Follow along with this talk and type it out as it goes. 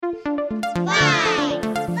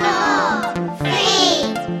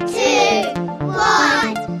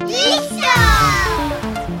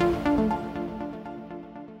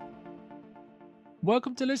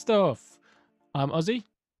welcome to List Off. I'm Ozzy,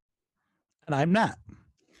 And I'm Nat.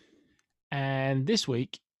 and this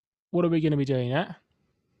week, what are we going to be doing at?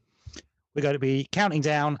 We're going to be counting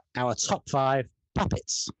down our top 5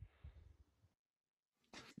 puppets.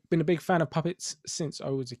 Been a big fan of puppets since I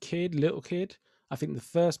was a kid, little kid. I think the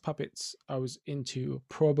first puppets I was into were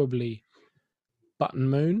probably Button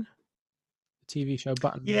Moon, the TV show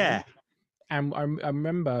Button Yeah. Moon. And I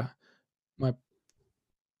remember my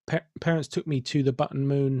parents took me to the Button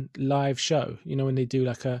Moon live show, you know, when they do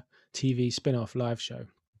like a TV spin-off live show.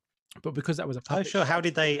 But because that was a puppet sure. show, How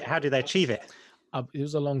did they achieve it? It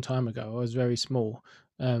was a long time ago. I was very small.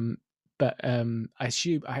 But I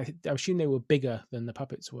assume they were bigger than the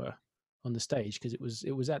puppets were on the stage because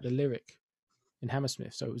it was at the Lyric in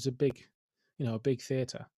Hammersmith, so it was a big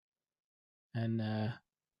theatre. And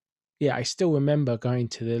yeah, I still remember going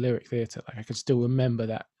to the Lyric Theatre. Like I can still remember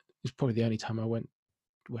that. It was probably the only time I went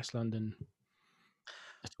to West London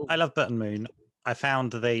at all. I love Button Moon. I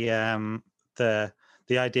found the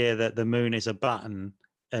idea that the moon is a button,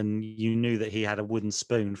 and you knew that he had a wooden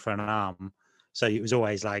spoon for an arm. So it was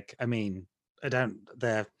always like, I mean,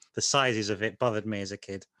 the sizes of it bothered me as a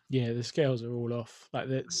kid. Yeah, the scales are all off. Like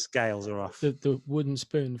the scales are off. The wooden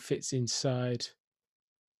spoon fits inside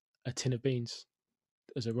a tin of beans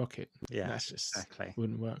as a rocket. Yeah, that's just exactly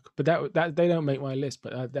wouldn't work. But that they don't make my list.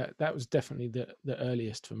 But that was definitely the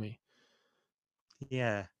earliest for me.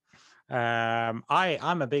 Yeah. I'm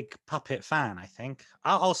a big puppet fan. I think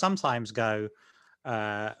I'll sometimes go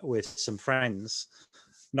with some friends,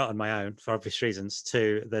 not on my own for obvious reasons,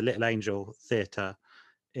 to the Little Angel Theatre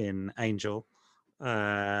in Angel.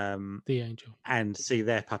 The Angel, and see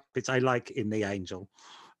their puppets. I like in the Angel.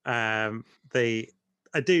 I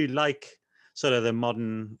do like sort of the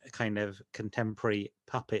modern kind of contemporary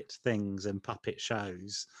puppet things and puppet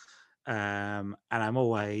shows. And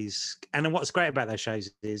what's great about those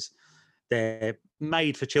shows is they're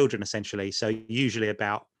made for children essentially. So usually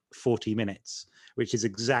about 40 minutes, which is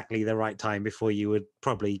exactly the right time before you would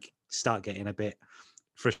probably start getting a bit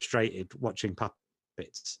frustrated watching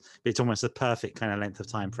puppets. It's almost the perfect kind of length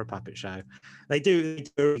of time for a puppet show. They do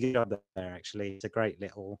a really good job there, actually. It's a great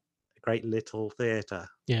little theatre.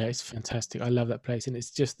 Yeah, it's fantastic. I love that place, and it's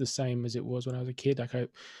just the same as it was when I was a kid. Like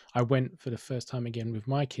I went for the first time again with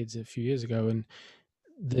my kids a few years ago, and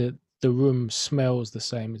the room smells the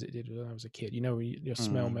same as it did when I was a kid. You know, your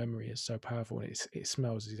smell memory is so powerful, and it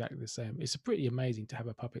smells exactly the same. It's pretty amazing to have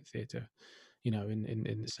a puppet theatre, you know,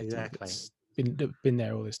 in the city. Exactly. It's been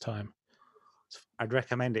there all this time. I'd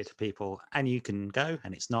recommend it to people, and you can go,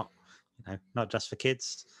 and it's not, not just for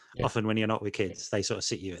kids. Yeah. Often when you're not with kids, they sort of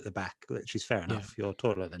sit you at the back, which is fair enough. You're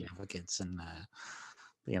taller than other kids, and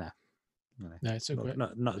no, it's a great,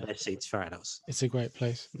 not the best seats for adults. It's a great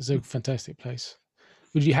place. It's a fantastic place.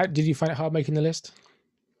 Did you find it hard making the list?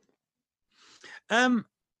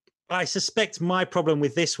 I suspect my problem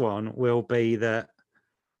with this one will be that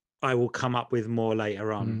I will come up with more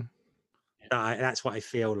later on. That's what I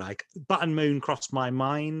feel like. Button Moon crossed my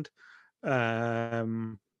mind,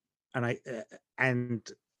 and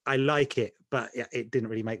I like it, but it didn't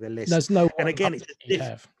really make the list. There's no. And again,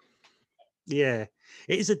 yeah,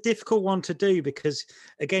 it is a difficult one to do because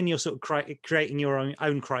again, you're sort of creating your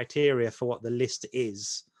own criteria for what the list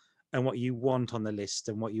is and what you want on the list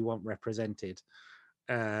and what you want represented.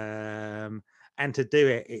 And to do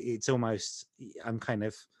it, it's almost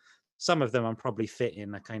some of them I'm probably fit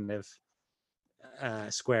in a kind of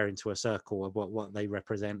square into a circle of what they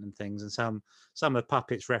represent and things, and some of the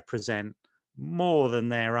puppets represent more than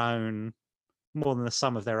the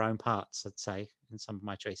sum of their own parts, I'd say, in some of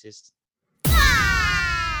my choices. Do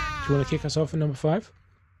you want to kick us off at number 5?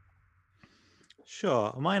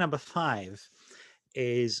 Sure. My number 5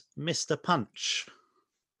 is Mr. Punch.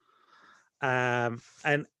 And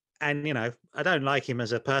you know, I don't like him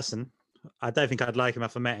as a person. I don't think I'd like him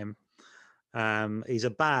if I met him. He's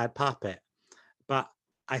a bad puppet, but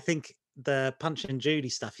I think the Punch and Judy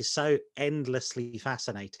stuff is so endlessly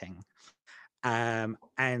fascinating. And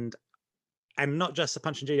not just the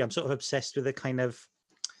Punch and Judy. I'm sort of obsessed with the kind of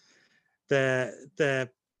the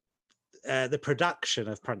production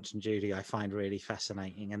of Punch and Judy. I find really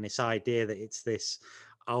fascinating, and this idea that it's this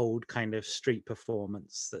old kind of street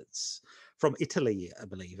performance that's from Italy, I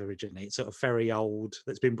believe, originally. It's sort of very old,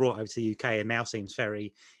 that's been brought over to the UK and now seems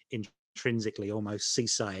very intrinsically almost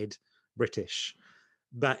seaside British,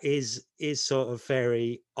 but is sort of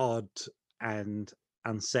very odd and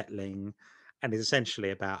unsettling, and is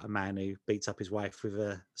essentially about a man who beats up his wife with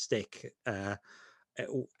a stick, and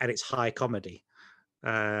it's high comedy.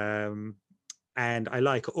 And I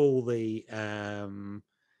like all the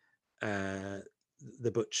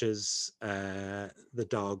the butchers, the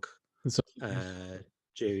dog, The sausages.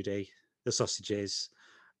 Judy, the sausages.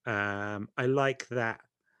 I like that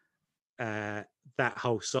that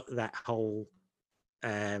whole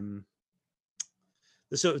um,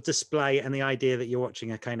 the sort of display and the idea that you're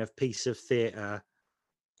watching a kind of piece of theatre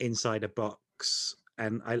inside a box.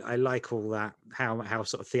 And I like all that, how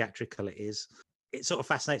sort of theatrical it is. It sort of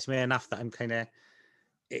fascinates me enough that I'm kind of,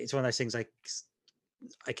 it's one of those things I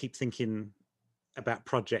keep thinking about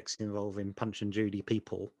projects involving Punch and Judy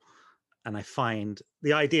people, and I find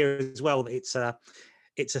the idea as well that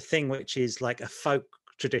it's a thing which is like a folk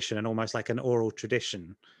tradition and almost like an oral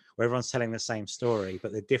tradition where everyone's telling the same story,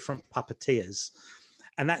 but they're different puppeteers,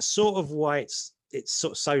 and that's sort of why it's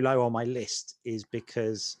sort of so low on my list, is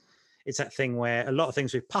because it's that thing where a lot of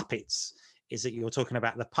things with puppets is that you're talking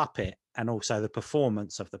about the puppet and also the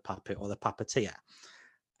performance of the puppet or the puppeteer,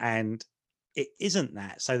 and it isn't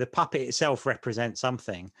that. So the puppet itself represents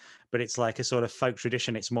something, but it's like a sort of folk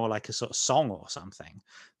tradition. It's more like a sort of song or something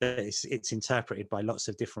that it's interpreted by lots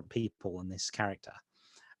of different people in this character.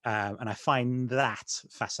 And I find that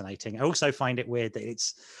fascinating. I also find it weird that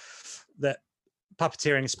it's that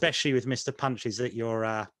puppeteering, especially with Mr. Punch, is that you're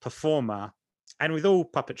a performer, and with all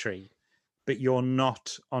puppetry, but you're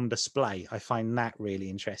not on display. I find that really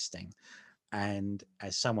interesting. And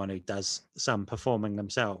as someone who does some performing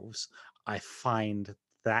themselves, I find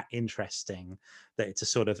that interesting, that it's a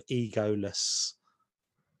sort of egoless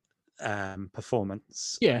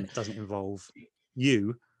performance, Yeah, and it doesn't involve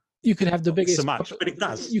you you could have the so biggest much, but it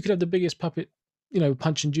does. You could have the biggest puppet,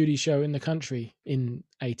 Punch and Judy show in the country in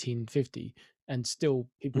 1850, and still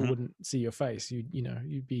people Mhm. wouldn't see your face.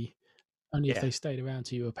 You'd be, only if Yeah, they stayed around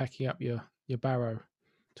till you were packing up your barrow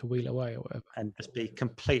to wheel away or whatever. and just be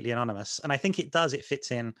completely anonymous. And I think it does. It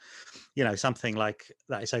fits in, something like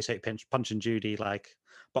that associate Punch and Judy, like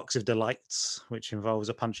Box of Delights, which involves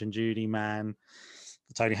a Punch and Judy man.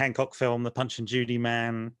 The Tony Hancock film, The Punch and Judy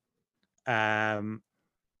Man.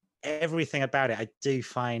 Everything about it, I do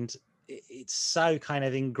find it's so kind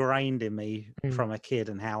of ingrained in me from a kid,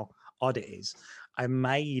 and how odd it is. I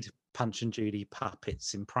made Punch and Judy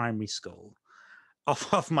puppets in primary school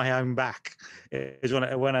off my own back. It was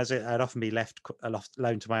when I'd often be left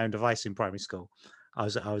alone to my own device in primary school. I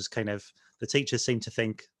was kind of, the teachers seemed to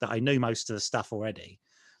think that I knew most of the stuff already.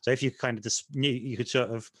 So if you kind of just knew, you could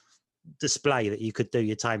sort of display that you could do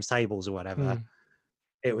your times tables or whatever.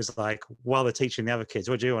 It was like, while they're teaching the other kids,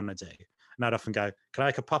 what do you want to do? And I'd often go, can I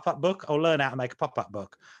make a pop-up book? I'll learn how to make a pop-up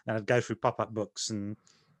book. And I'd go through pop-up books and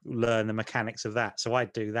learn the mechanics of that. So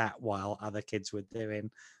I'd do that while other kids were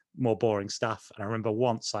doing more boring stuff. And I remember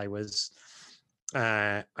once I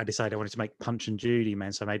decided I wanted to make Punch and Judy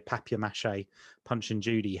men, so I made papier-mâché Punch and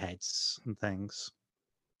Judy heads and things.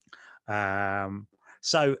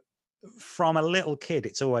 So from a little kid,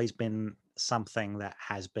 it's always been something that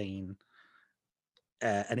has been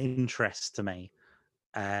an interest to me,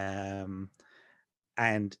 and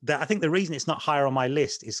that, I think the reason it's not higher on my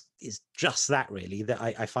list is just that, really, that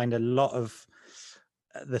I find a lot of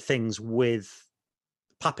the things with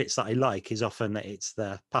puppets that I like is often that it's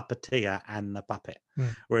the puppeteer and the puppet,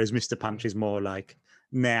 whereas Mr. Punch is more like,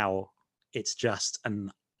 now it's just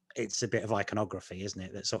it's a bit of iconography, isn't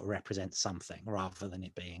it, that sort of represents something rather than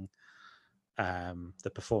it being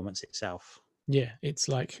the performance itself. Yeah, it's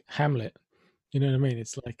like Hamlet. You know what I mean?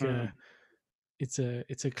 It's like it's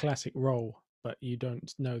a classic role, but you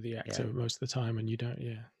don't know the actor most of the time, and you don't.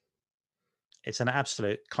 Yeah, it's an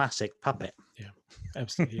absolute classic puppet. Yeah,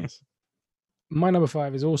 absolutely is. My number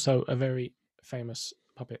 5 is also a very famous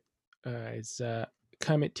puppet. It's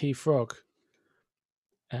Kermit T. Frog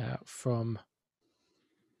from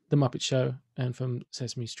The Muppet Show and from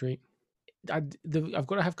Sesame Street. I've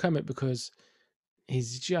got to have Kermit because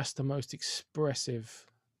he's just the most expressive,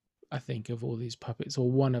 I think, of all these puppets, or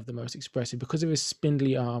one of the most expressive, because of his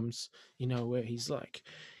spindly arms, where he's like,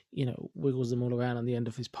 wiggles them all around on the end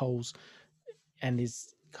of his poles, and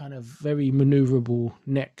his kind of very maneuverable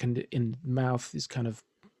neck and in mouth, his kind of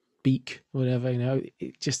beak, whatever,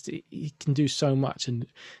 he can do so much. And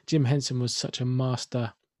Jim Henson was such a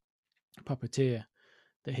master puppeteer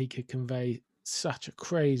that he could convey such a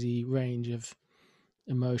crazy range of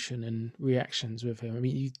emotion and reactions with him. I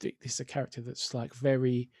mean, this is a character that's like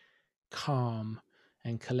very calm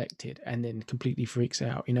and collected, and then completely freaks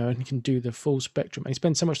out, and he can do the full spectrum. And he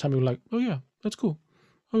spends so much time being like, oh yeah, that's cool,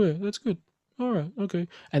 oh yeah, that's good, all right, okay.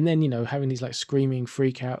 And then having these like screaming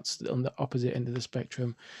freakouts on the opposite end of the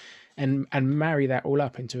spectrum, and marry that all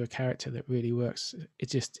up into a character that really works.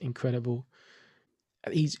 It's just incredible.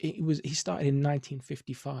 He started in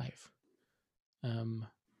 1955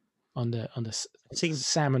 on the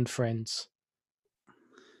Sam and Friends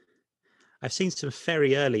I've seen some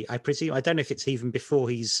very early. I presume, I don't know if it's even before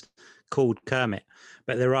he's called Kermit,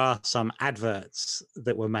 but there are some adverts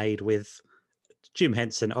that were made with Jim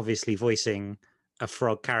Henson obviously voicing a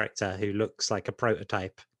frog character who looks like a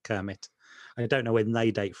prototype Kermit. I don't know when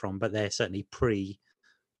they date from, but they're certainly pre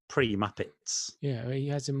Muppets. Yeah, he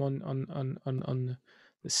has him on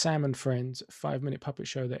the Sam and Friends 5-minute puppet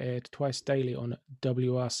show that aired twice daily on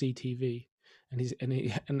WRC TV.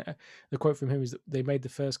 And the quote from him is that they made the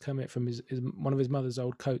first Kermit from his one of his mother's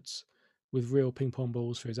old coats with real ping pong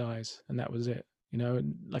balls for his eyes, and that was it. You know,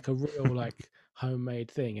 like a real like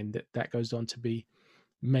homemade thing, and that goes on to be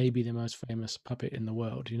maybe the most famous puppet in the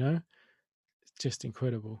world. You know, it's just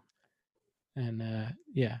incredible. And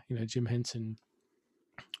yeah, you know, Jim Henson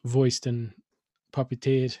voiced and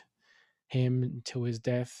puppeteered him until his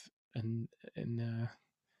death, and in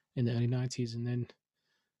the early 90s, and then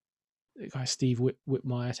the guy Steve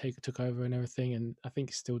Whitmire took over and everything, and I think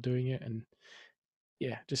he's still doing it. And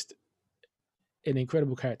yeah, just an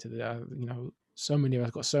incredible character that you know, so many of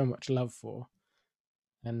us got so much love for.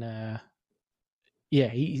 And yeah,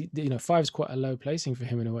 he you know, 5's quite a low placing for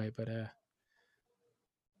him in a way, but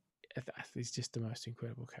he's just the most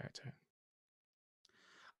incredible character.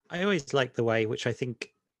 I always like the way, which I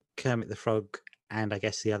think Kermit the Frog and I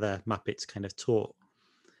guess the other Muppets kind of taught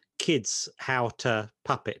kids how to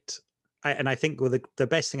puppet. And I think the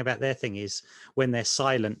best thing about their thing is when they're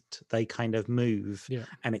silent, they kind of move, Yeah.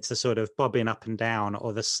 and it's the sort of bobbing up and down,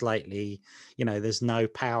 or the slightly, you know, there's no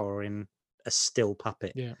power in a still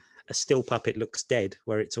puppet. Yeah. A still puppet looks dead,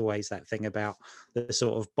 where it's always that thing about the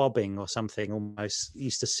sort of bobbing or something almost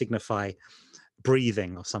used to signify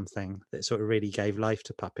breathing or something that sort of really gave life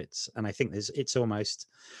to puppets. And I think it's almost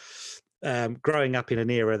growing up in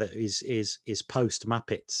an era that is post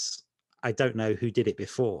Muppets. I don't know who did it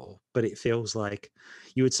before, but it feels like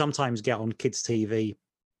you would sometimes get on kids' TV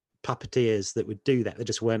puppeteers that would do that. They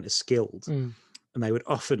just weren't as skilled, and they would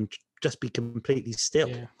often just be completely still.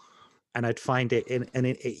 Yeah. And I'd find it,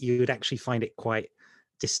 you would actually find it quite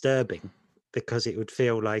disturbing, because it would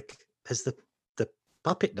feel like there's the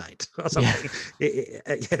puppet night or something.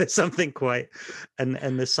 Yeah. There's something quite, and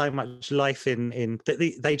there's so much life in that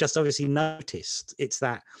they just obviously noticed. It's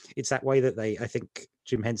that way that I think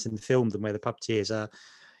Jim Henson filmed them, where the puppeteers are,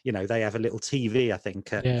 you know, they have a little TV, I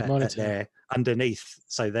think, at their underneath,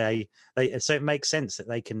 so so it makes sense that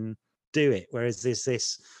they can do it. Whereas there's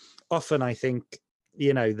this often, I think,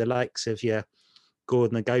 you know, the likes of your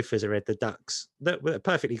Gordon the Gophers or Ed the Ducks, that were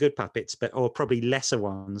perfectly good puppets, or probably lesser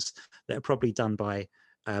ones that are probably done by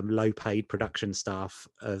low-paid production staff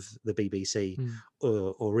of the BBC,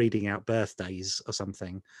 or reading out birthdays or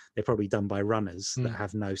something. They're probably done by runners that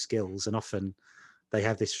have no skills, and often they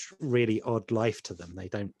have this really odd life to them. They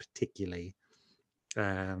don't particularly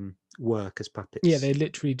work as puppets. Yeah, they're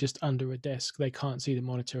literally just under a desk. They can't see the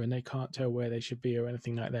monitor, and they can't tell where they should be or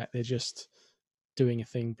anything like that. They're just doing a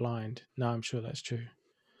thing blind. No, I'm sure that's true.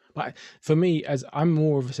 But for me, as I'm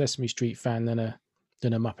more of a Sesame Street fan than a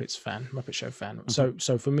Muppet Show fan.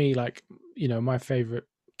 So for me, like, you know, my favorite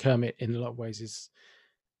Kermit in a lot of ways is,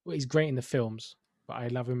 well, he's great in the films, but I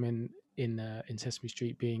love him in Sesame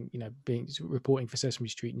Street, being reporting for Sesame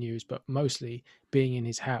Street News, but mostly being in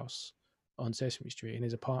his house on Sesame Street, in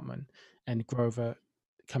his apartment, and Grover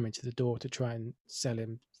coming to the door to try and sell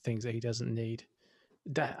him things that he doesn't need.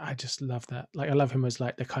 That I just love that. Like, I love him as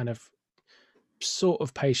like the kind of sort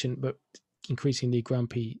of patient but increasingly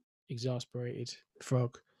grumpy, exasperated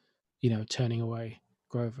frog, you know, turning away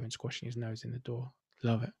Grover and squashing his nose in the door.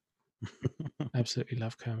 Love it. Absolutely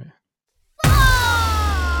love Kermit.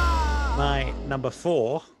 My number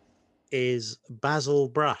 4 is Basil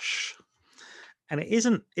Brush. And it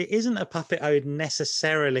isn't a puppet I would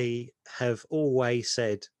necessarily have always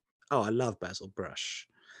said, oh, I love Basil Brush.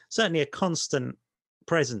 Certainly a constant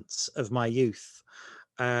presence of my youth.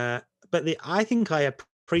 But I think I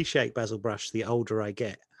appreciate Basil Brush the older I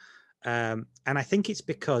get. And I think it's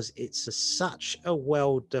because it's such a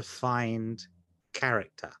well-defined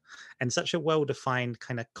character, and such a well-defined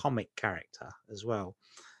kind of comic character as well,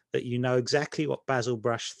 that you know exactly what Basil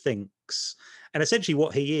Brush thinks. And essentially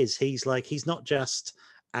what he is, he's not just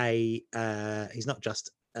a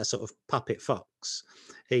sort of puppet fox.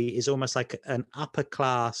 He is almost like an upper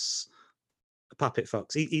class puppet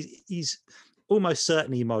fox. He's almost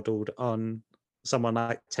certainly modeled on someone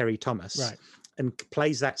like Terry Thomas, right, and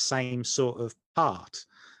plays that same sort of part.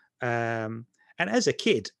 And as a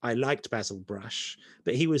kid, I liked Basil Brush,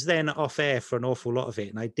 but he was then off air for an awful lot of it,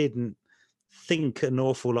 and I didn't think an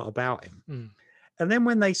awful lot about him. And then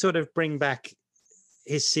when they sort of bring back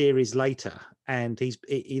his series later, and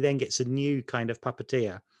he then gets a new kind of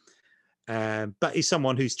puppeteer, but he's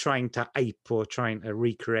someone who's trying to ape or trying to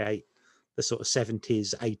recreate the sort of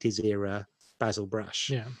 70s, 80s era Basil Brush.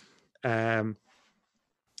 Yeah.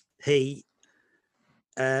 He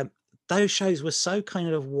those shows were so kind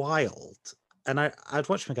of wild, and I'd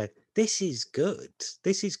watch them and go, this is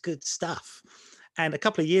good stuff. And a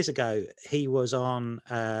couple of years ago he was on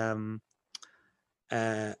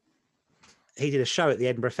he did a show at the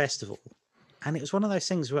Edinburgh Festival, and it was one of those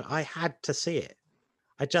things where I had to see it.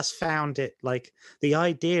 I just found it, like, the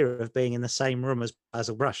idea of being in the same room as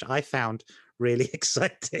Basil Brush I found really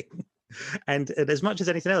exciting. And as much as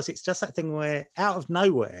anything else, it's just that thing where out of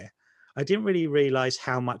nowhere I didn't really realize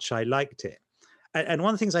how much I liked it. And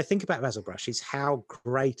one of the things I think about Basil Brush is how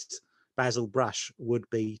great Basil Brush would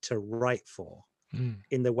be to write for,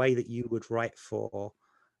 in the way that you would write for,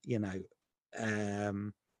 like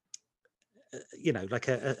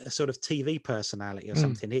a sort of TV personality or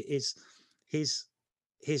something. It is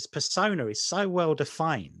his persona is so well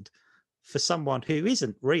defined for someone who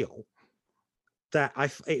isn't real that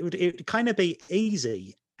it would kind of be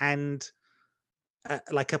easy and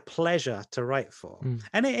like a pleasure to write for.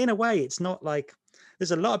 And in a way, it's not like,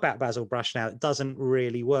 there's a lot about Basil Brush now that doesn't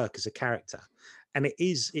really work as a character, and it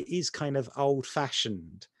is kind of old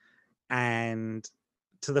fashioned, and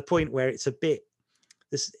to the point where it's a bit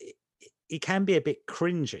it can be a bit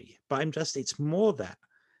cringy. But it's more that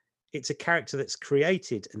it's a character that's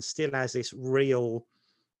created and still has this real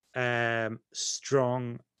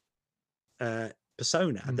strong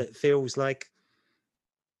persona that feels like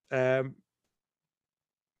as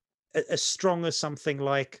strong as something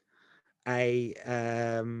like a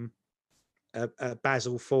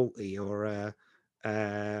Basil Fawlty or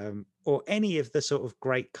any of the sort of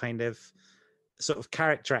great kind of sort of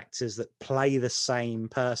character actors that play the same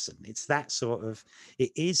person. It's that sort of,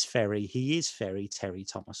 he is very Terry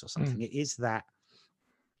Thomas or something. It is that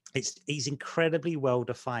he's incredibly well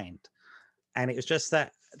defined. And it was just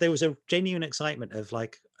that there was a genuine excitement of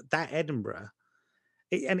like that Edinburgh.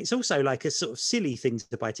 And it's also like a sort of silly thing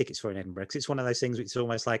to buy tickets for in Edinburgh, because it's one of those things which is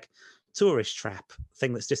almost like tourist trap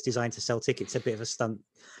thing that's just designed to sell tickets, a bit of a stunt.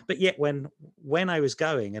 But yet when I was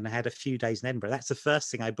going and I had a few days in Edinburgh, that's the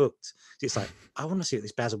first thing I booked. It's like, I want to see what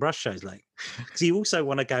this Basil Brush show is like. Because you also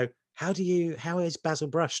want to go, how is Basil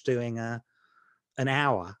Brush doing an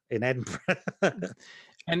hour in Edinburgh?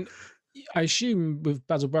 And I assume with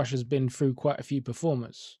Basil Brush has been through quite a few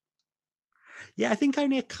performers. Yeah, I think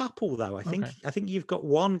only a couple though. I think you've got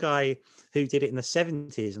one guy who did it in the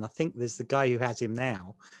 70s, and I think there's the guy who has him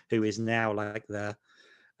now, who is now like the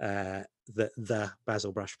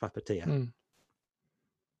Basil Brush puppeteer.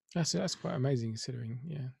 That's quite amazing,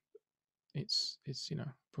 considering it's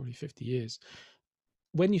probably 50 years.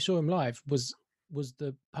 When you saw him live, was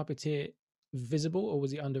the puppeteer visible, or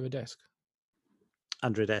was he under a desk?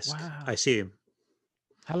 Under a desk, wow. I assume.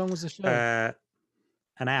 How long was the show?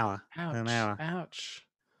 An hour. Ouch. An hour. Ouch.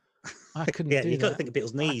 I couldn't yeah, do you that. got to think of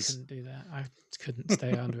people's knees. I couldn't do that. I couldn't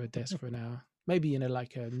stay under a desk for an hour. Maybe in a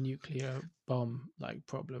nuclear bomb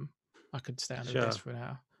problem, I could stay under a desk for an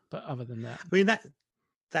hour. But other than that, I mean,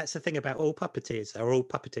 that's the thing about all puppeteers. They're all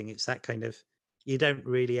puppeting. It's that kind of, you don't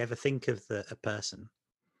really ever think of a person.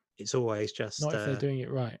 It's always just not if they're doing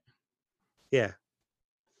it right. Yeah.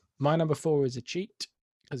 My number 4 is a cheat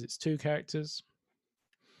because it's 2 characters.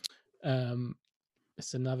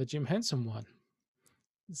 It's another Jim Henson one.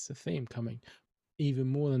 It's a theme coming. Even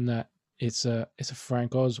more than that, it's a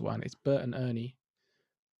Frank Oz one. It's Bert and Ernie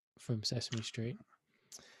from Sesame Street.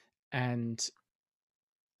 And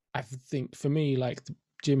I think for me, like,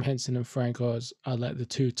 Jim Henson and Frank Oz are like the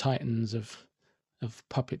 2 titans of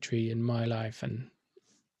puppetry in my life and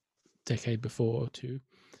decade before or 2.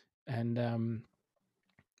 And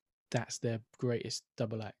that's their greatest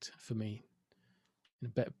double act for me.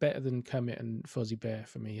 Better than Kermit and Fozzie Bear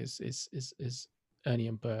for me is Ernie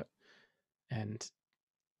and Bert. And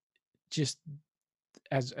just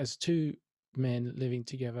as 2 men living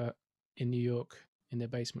together in New York in their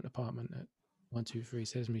basement apartment at 123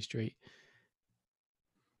 Sesame Street,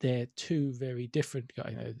 they're 2 very different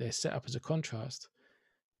guys. They're set up as a contrast,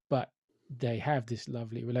 but they have this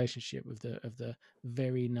lovely relationship of the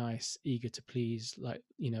very nice, eager to please, like,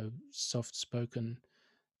 soft spoken,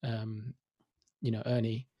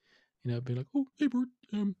 Ernie, be like, oh, hey Bert,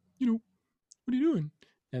 what are you doing?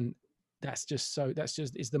 And that's just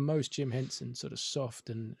it's the most Jim Henson sort of soft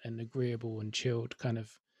and agreeable and chilled kind of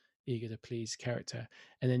eager to please character.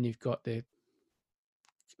 And then you've got the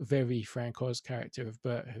very Frank Oz character of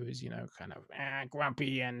Bert, who is kind of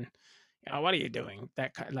grumpy and what are you doing?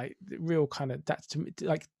 That kind of, like, the real kind of, that's to me,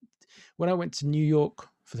 like, when I went to New York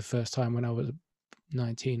for the first time when I was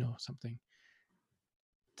 19 or something,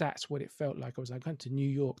 that's what it felt like. I was like, going to New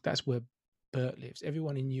York. That's where Bert lives.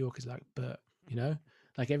 Everyone in New York is like Bert, you know,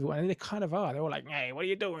 like everyone, and they kind of are. They're all like, "Hey, what are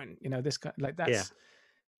you doing?" You know, this kind, like Yeah.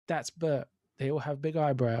 that's Bert. They all have big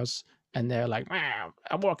eyebrows, and they're like, "Wow,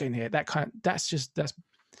 I'm walking here." That's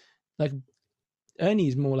like Ernie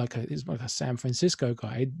is more like a San Francisco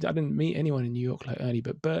guy. I didn't meet anyone in New York like Ernie,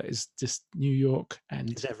 but Bert is just New York,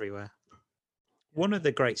 and It's everywhere. One of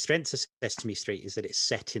the great strengths of Sesame Street is that it's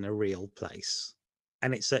set in a real place,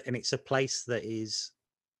 and it's a place that is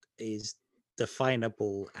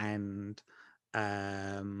definable,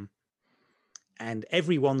 um and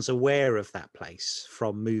everyone's aware of that place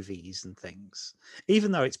from movies and things,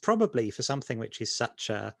 even though it's probably, for something which is such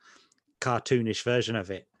a cartoonish version of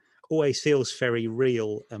it, always feels very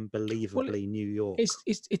real and well, believably New York.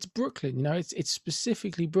 it's Brooklyn, you know. It's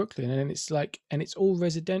specifically Brooklyn, and it's all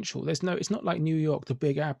residential. It's not like New York, the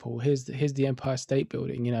Big Apple. Here's the Empire State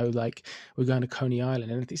Building, you know. Like we're going to Coney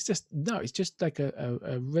Island, and it's just it's just like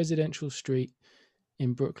a residential street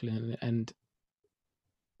in Brooklyn, and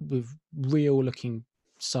with real looking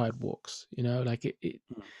sidewalks, you know. Like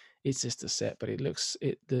it's just a set, but it looks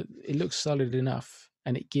solid enough,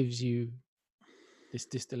 and it gives you this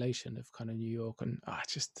distillation of kind of New York, and I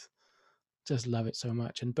just love it so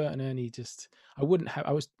much. And Bert and Ernie, I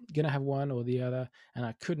was gonna have one or the other, and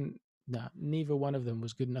I couldn't. No, neither one of them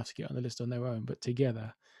was good enough to get on the list on their own, but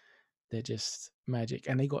together they're just magic.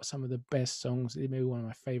 And they got some of the best songs. They made one of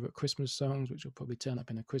my favorite Christmas songs, which will probably turn up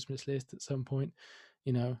in a Christmas list at some point.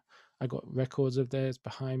 You know, I got records of theirs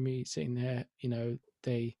behind me sitting there. You know,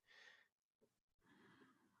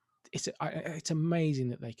 it's amazing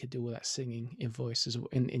that they could do all that singing in voices,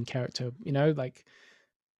 in character. You know, like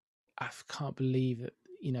I can't believe that.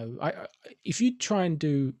 You know, if you try and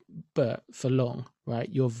do Bert for long, right,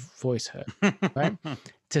 your voice hurt, right?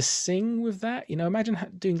 To sing with that, you know, imagine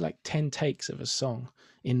doing like 10 takes of a song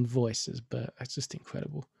in voice as Bert. That's just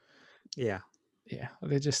incredible. Yeah.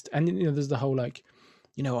 They're just, and you know, there's the whole like,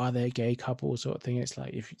 you know, are they a gay couple sort of thing? It's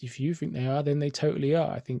like if you think they are, then they totally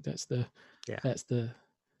are. I think that's the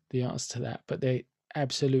answer to that. But they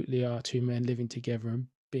absolutely are two men living together and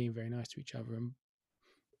being very nice to each other, and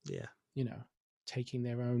you know, taking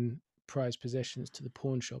their own prized possessions to the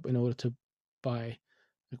pawn shop in order to buy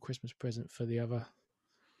a Christmas present for the other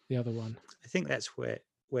one. I think that's where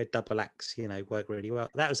double acts, you know, work really well.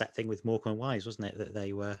 That was that thing with Morecambe and Wise, wasn't it? That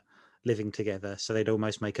they were living together, so they'd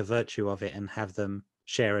almost make a virtue of it and have them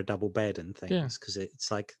share a double bed and things, because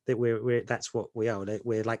it's like that we're that's what we are.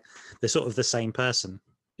 We're like they're sort of the same person,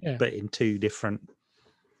 but in two different,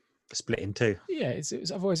 split in two. Yeah, it's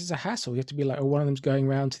otherwise it's a hassle. You have to be like, oh, one of them's going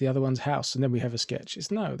round to the other one's house, and then we have a sketch.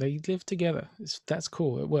 No, they live together. That's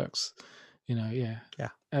cool. It works. You know, yeah,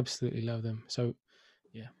 absolutely love them. So,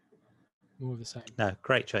 yeah, more of the same. No,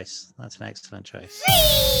 great choice. That's an excellent choice.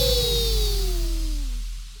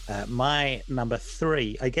 My number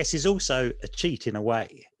 3, I guess, is also a cheat in a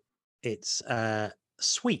way. It's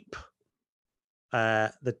Sweep,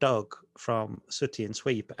 the dog from Sooty and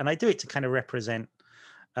Sweep, and I do it to kind of represent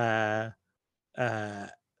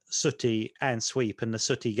Sooty and Sweep and the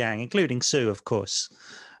Sooty gang, including Sue, of course.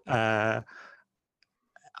 I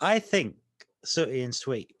think Sooty and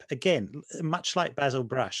Sweep, again, much like Basil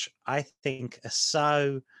Brush, I think are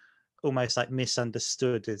so almost like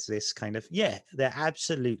misunderstood as this kind of, they're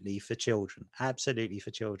absolutely for children.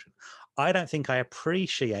 I don't think I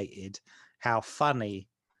appreciated how funny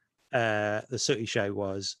the Sooty Show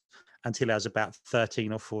was until I was about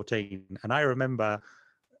 13 or 14. And I remember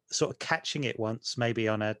sort of catching it once, maybe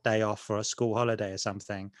on a day off or a school holiday or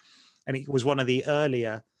something. And it was one of the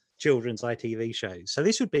earlier children's ITV shows. So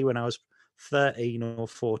this would be when I was 13 or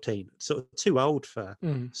 14, sort of too old for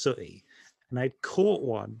Sooty. And I'd caught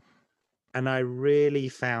one and I really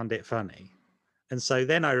found it funny. And so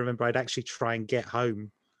then I remember I'd actually try and get home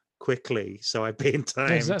quickly so I'd be in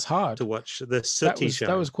time that's hard to watch the Sooty Show.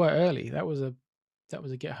 That was quite early. That was a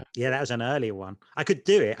get home. Yeah, that was an earlier one. I could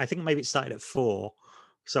do it. I think maybe it started at 4.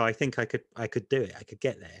 So I think I could do it. I could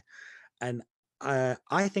get there. And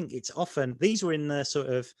I think it's often, these were in the sort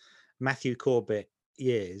of Matthew Corbett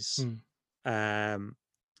years. I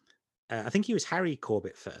think he was Harry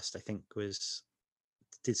Corbett first, I think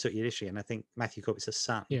did Sooty Edition, and I think Matthew Corbett's a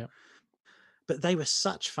son. Yeah. But they were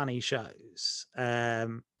such funny shows.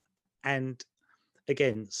 And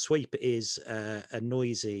again, Sweep is a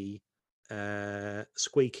noisy,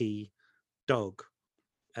 squeaky dog.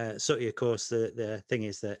 Sooty, of course, the thing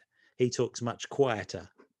is that he talks much quieter.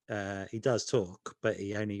 He does talk, but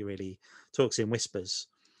he only really talks in whispers.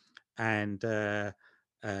 And the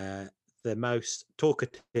most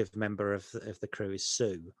talkative member of the crew is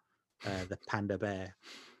Sue, the panda bear.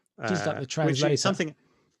 She's like the translator. Something.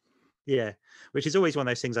 Yeah, which is always one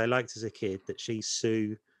of those things I liked as a kid, that she's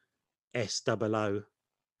Sue S00,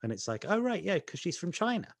 and it's like, oh right, yeah, because she's from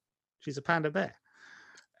China, she's a panda bear,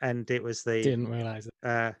 and it was the Didn't realize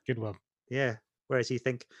that. Good one. yeah. Whereas you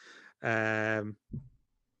think, um,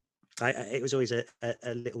 it was always a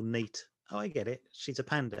little neat. Oh, I get it. She's a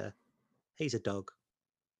panda. He's a dog.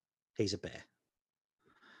 He's a bear.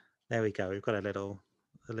 There we go. We've got a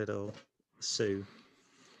little Sue.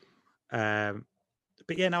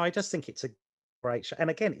 But yeah, no, I just think it's a great show. And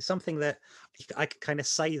again, it's something that I could kind of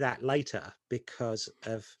say that later because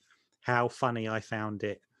of how funny I found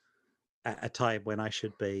it at a time when I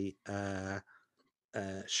should be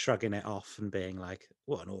shrugging it off and being like,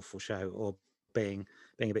 "What an awful show," or being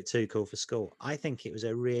a bit too cool for school. I think it was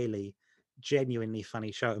a really genuinely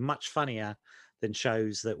funny show, and much funnier than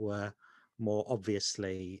shows that were more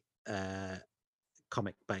obviously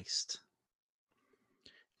comic based.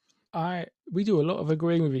 We do a lot of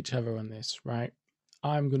agreeing with each other on this, right?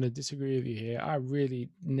 I'm going to disagree with you here. I really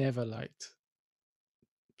never liked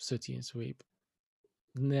Sooty and Sweep.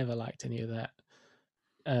 Never liked any of that.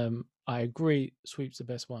 I agree, Sweep's the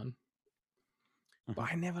best one,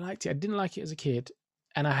 but I never liked it. I didn't like it as a kid,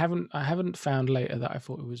 and I haven't found later that I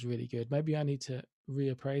thought it was really good. Maybe I need to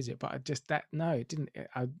reappraise it, but it didn't.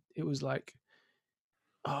 It was like,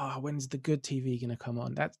 oh, when's the good TV gonna come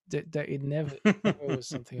on? That it never was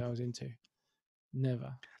something I was into.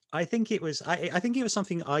 Never. I think it was. I think it was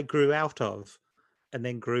something I grew out of, and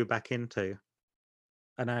then grew back into.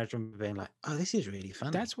 And I remember being like, "Oh, this is really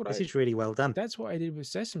funny. This is really well done." That's what I did with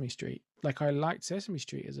Sesame Street. Like, I liked Sesame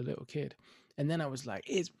Street as a little kid, and then I was like,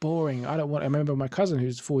 it's boring. I don't want. I remember my cousin,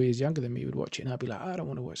 who's 4 years younger than me, would watch it, and I'd be like, I don't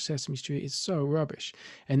want to watch Sesame Street. It's so rubbish.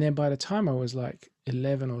 And then by the time I was like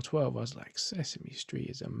 11 or 12, I was like, Sesame Street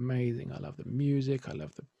is amazing. I love the music. I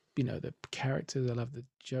love the the characters. I love the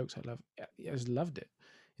jokes. I just loved it.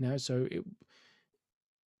 So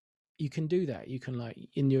you can do that. You can, like,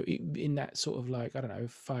 in that sort of, like, I don't know,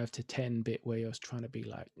 5 to 10 bit where you're trying to be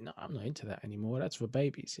like, no, I'm not into that anymore. That's for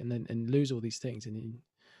babies, and lose all these things, and then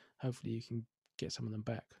hopefully you can get some of them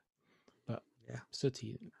back. But Yeah,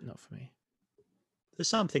 Sooty, not for me. there's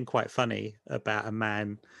something quite funny about a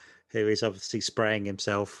man who is obviously spraying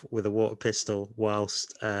himself with a water pistol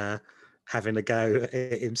whilst having a go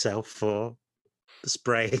at himself for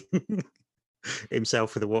spraying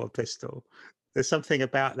himself with a water pistol. There's something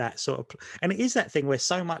about that sort of, and it is that thing where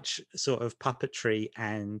so much sort of puppetry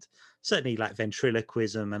and certainly like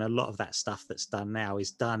ventriloquism and a lot of that stuff that's done now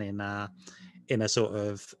is done in a sort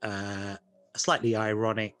of slightly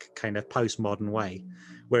ironic kind of postmodern way,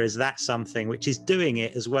 whereas that's something which is doing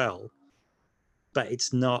it as well, but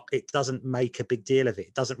it's not. It doesn't make a big deal of it.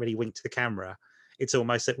 It doesn't really wink to the camera. It's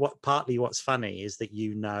almost that partly what's funny is that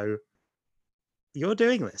you're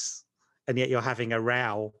doing this, and yet you're having a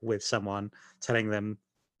row with someone, telling them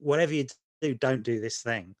whatever you do, don't do this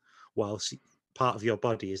thing, whilst part of your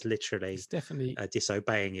body is literally It's definitely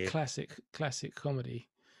disobeying you. classic comedy,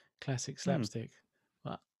 classic slapstick.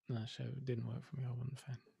 But no, show didn't work for me. I wasn't a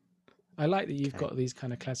fan. I like that you've got these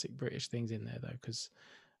kind of classic British things in there, though, because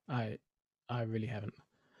I really haven't,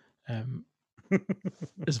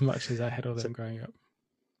 as much as I had all them growing up.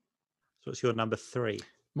 So what's your number 3?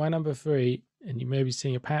 My number 3, and you may be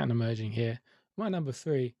seeing a pattern emerging here. My number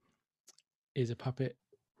 3 is a puppet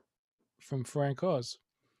from Frank Oz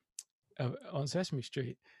on Sesame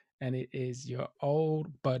Street, and it is your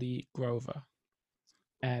old buddy Grover.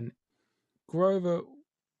 And Grover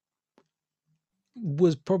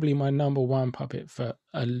was probably my number 1 puppet for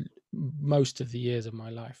most of the years of my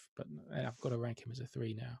life, but I've got to rank him as a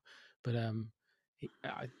 3 now. But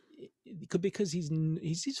because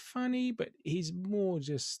he's funny, but he's more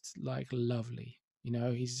just like lovely.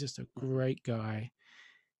 He's just a great guy.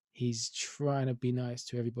 He's trying to be nice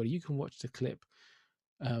to everybody. You can watch the clip,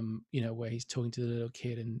 where he's talking to the little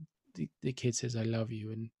kid, and the kid says, "I love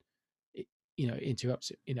you," and it,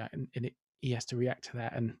 interrupts it, and he has to react to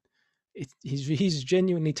that, and he's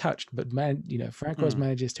genuinely touched. But Frank Oz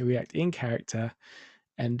manages to react in character,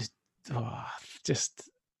 and just.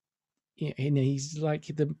 He's like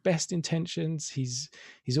the best intentions. He's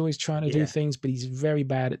always trying to do things, but he's very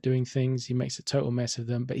bad at doing things. He makes a total mess of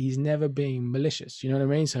them, but he's never being malicious. You know what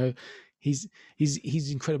I mean? So he's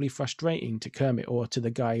incredibly frustrating to Kermit or to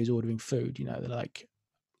the guy who's ordering food. They're like,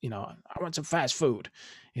 I want some fast food,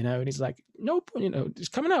 and he's like, nope, it's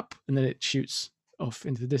coming up, and then it shoots off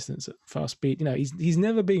into the distance at fast speed. He's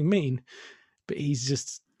never being mean, but he's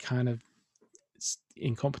just kind of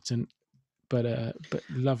incompetent, but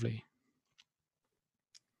lovely.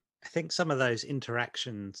 I think some of those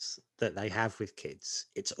interactions that they have with kids,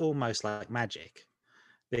 it's almost like magic,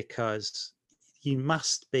 because you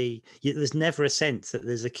must be, there's never a sense that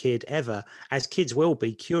there's a kid ever, as kids will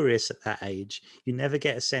be curious at that age, you never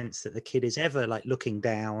get a sense that the kid is ever like looking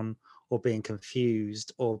down or being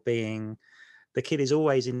confused or being, the kid is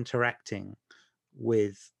always interacting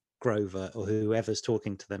with Grover or whoever's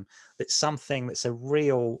talking to them. That's something that's a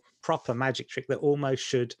real proper magic trick that almost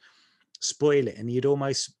should spoil it, and you'd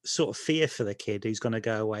almost sort of fear for the kid who's going to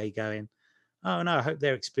go away going, oh no, I hope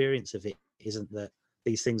their experience of it isn't that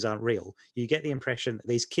these things aren't real. You get the impression that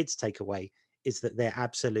these kids take away is that they're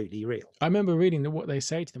absolutely real. I remember reading what they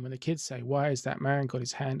say to them when the kids say, "Why has that man got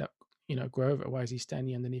his hand up, Grover? Why is he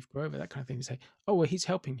standing underneath Grover?" That kind of thing. They say, "Oh, well, he's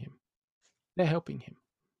helping him. They're helping him."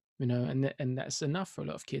 And that's enough for a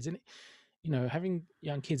lot of kids. And having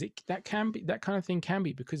young kids, that kind of thing can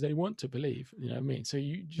be because they want to believe. You know what I mean? So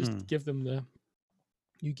you just give them the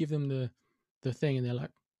thing, and they're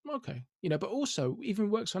like, okay, But also, even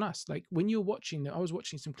works on us. Like when you're watching, I was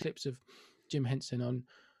watching some clips of Jim Henson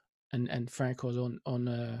and Frank Oz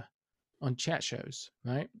on chat shows,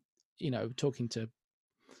 right? Talking to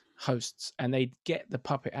hosts, and they'd get the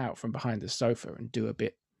puppet out from behind the sofa and do a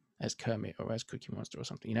bit as Kermit or as Cookie Monster or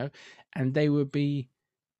something, and they would be,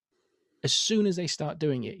 as soon as they start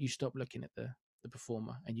doing it, you stop looking at the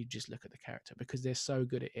performer and you just look at the character, because they're so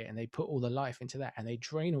good at it and they put all the life into that and they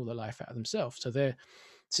drain all the life out of themselves. So they're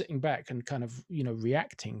sitting back and kind of,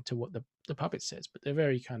 reacting to what the puppet says, but they're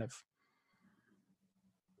very kind of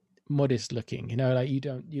modest looking, like they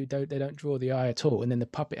don't draw the eye at all. And then the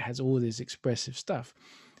puppet has all this expressive stuff.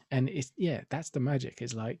 And that's the magic,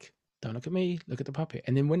 is like, don't look at me, look at the puppet.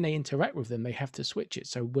 And then when they interact with them, they have to switch it.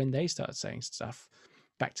 So when they start saying stuff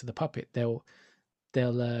back to the puppet, they'll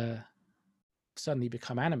suddenly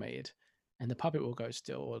become animated, and the puppet will go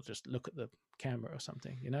still or just look at the camera or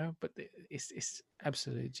something, But it's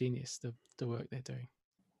absolutely genius, the work they're doing.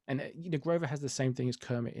 And Grover has the same thing as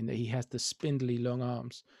Kermit in that he has the spindly long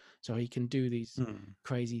arms, so he can do these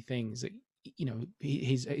crazy things that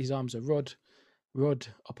his arms are rod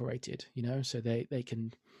operated, so they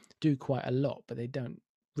can do quite a lot, but they don't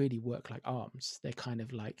really work like arms. They're kind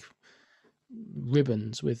of like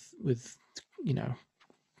ribbons with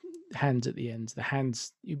hands at the ends. The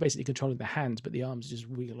hands, you're basically controlling the hands, but the arms just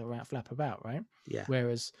wiggle around, flap about, right? Yeah.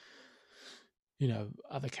 Whereas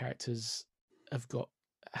other characters have got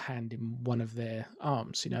a hand in one of their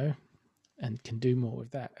arms, and can do more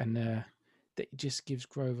with that. And that just gives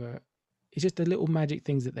Grover, it's just the little magic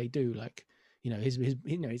things that they do, like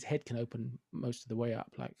his head can open most of the way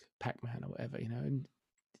up, like Pac-Man or whatever, and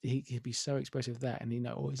he'd be so expressive of that, and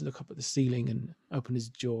always look up at the ceiling and open his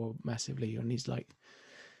jaw massively, and he's like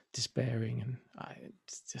despairing, and I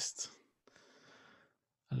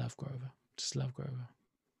love Grover. Just love Grover.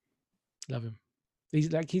 Love him. He's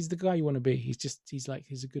the guy you want to be.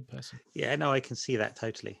 He's a good person. Yeah, no, I can see that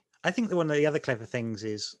totally. I think that one of the other clever things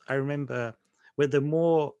is, I remember with the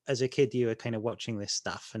more as a kid you were kind of watching this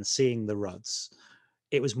stuff and seeing the rods,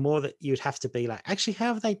 it was more that you'd have to be like, actually,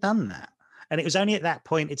 how have they done that? And it was only at that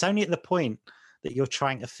point, it's only at the point that you're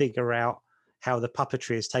trying to figure out how the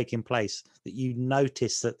puppetry is taking place that you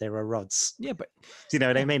notice that there are rods. Yeah, but do you know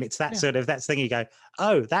what I mean? It's that sort of, that's thing you go,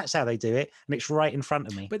 oh, that's how they do it, and it's right in front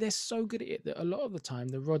of me. But they're so good at it that a lot of the time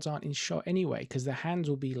the rods aren't in shot anyway, because the hands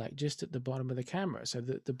will be like just at the bottom of the camera, so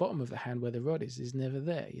the bottom of the hand where the rod is never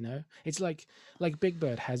there. It's like Big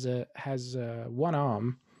Bird has one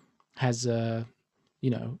arm has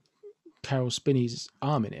Carol Spinney's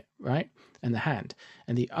arm in it, right, and the hand,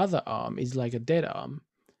 and the other arm is like a dead arm,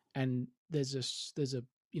 and there's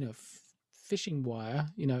a fishing wire,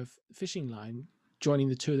 fishing line joining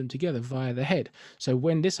the two of them together via the head. So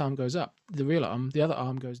when this arm goes up, the other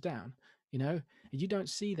arm goes down, and you don't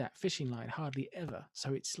see that fishing line hardly ever.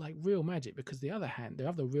 So it's like real magic, because the other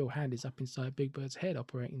real hand is up inside Big Bird's head,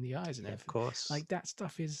 operating the eyes and everything. Of course. Like that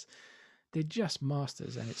stuff they're just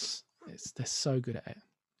masters, and they're so good at it,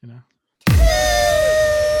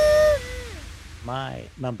 My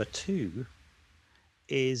number 2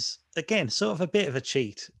 is, again, sort of a bit of a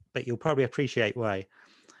cheat, but you'll probably appreciate why.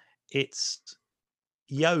 It's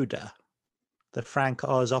Yoda, the Frank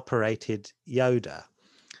Oz operated Yoda.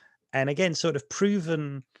 And again, sort of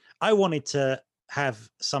proven, I wanted to have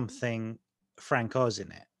something Frank Oz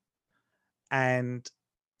in it. And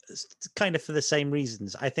kind of for the same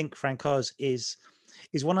reasons. I think Frank Oz is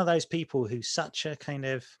one of those people who's such a kind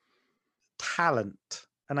of talent.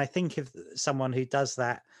 And I think of someone who does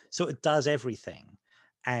that, sort of does everything,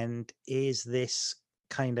 and is this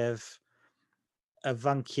kind of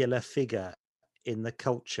avuncular figure in the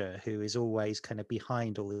culture who is always kind of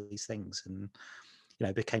behind all these things, and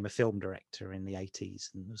became a film director in the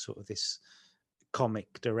 80s and sort of this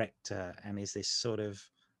comic director, and is this sort of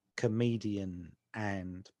comedian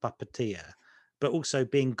and puppeteer, but also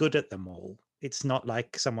being good at them all. It's not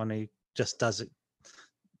like someone who just does it,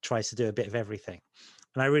 tries to do a bit of everything.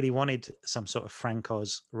 And I really wanted some sort of Frank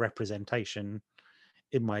Oz representation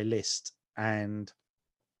in my list. And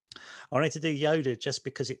I wanted to do Yoda just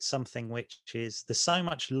because it's something which is, there's so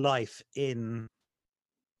much life in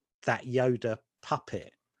that Yoda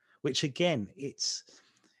puppet, which again, it's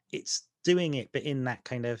doing it, but in that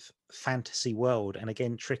kind of fantasy world, and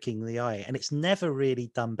again, tricking the eye. And it's never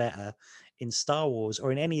really done better in Star Wars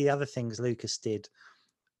or in any of the other things Lucas did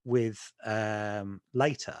with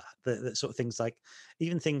later. The sort of things like,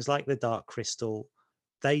 even things like the Dark Crystal,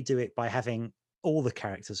 they do it by having all the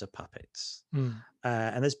characters are puppets.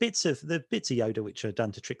 And there's bits of Yoda which are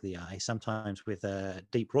done to trick the eye, sometimes with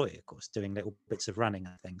Deep Roy, of course, doing little bits of running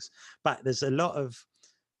and things. But there's a lot of,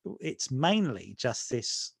 it's mainly just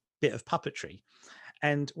this bit of puppetry.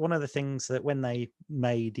 And one of the things that when they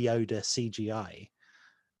made Yoda CGI,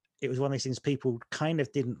 it was one of those things people kind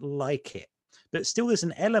of didn't like it. But still, there's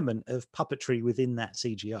an element of puppetry within that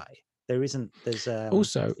CGI. There isn't. There's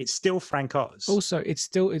Also, it's still Frank Oz. Also, it's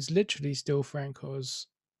literally still Frank Oz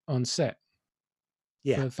on set.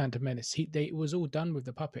 Yeah. For Phantom Menace, it was all done with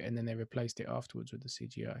the puppet, and then they replaced it afterwards with the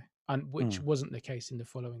CGI, and which wasn't the case in the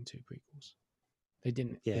following two prequels. They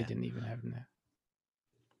didn't. Yeah. They didn't even have him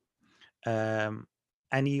there.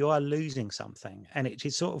 And you are losing something, and it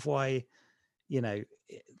is sort of why, you know,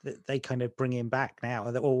 they kind of bring him back now,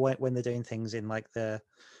 or when they're doing things in like the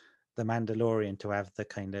Mandalorian, to have the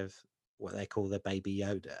kind of what they call the baby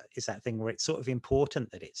Yoda, is that thing where it's sort of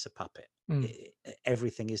important that it's a puppet.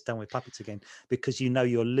 Everything is done with puppets again, because you know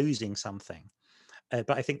you're losing something.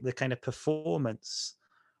 But I think the kind of performance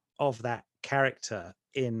of that character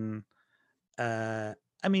in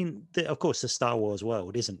I mean, of course, the Star Wars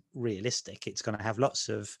world isn't realistic. It's going to have lots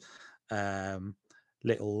of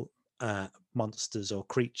little monsters or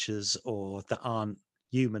creatures or that aren't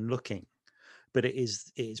human looking, but it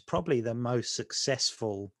is probably the most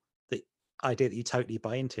successful idea that you totally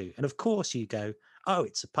buy into. And of course you go, oh,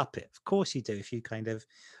 it's a puppet. Of course you do. If you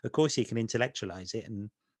of course you can intellectualize it and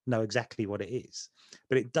know exactly what it is,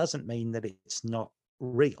 but it doesn't mean that it's not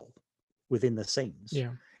real within the scenes.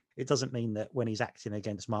 Yeah. It doesn't mean that when he's acting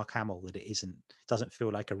against Mark Hamill that it doesn't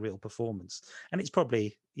feel like a real performance. And it's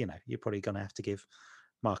probably, you're probably going to have to give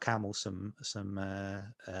Mark Hamill some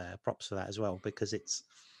props for that as well, because it's,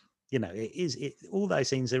 all those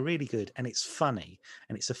scenes are really good, and it's funny,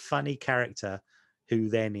 and it's a funny character who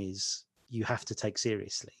then you have to take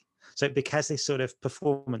seriously. So it becomes this sort of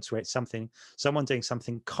performance where it's someone doing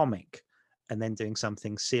something comic and then doing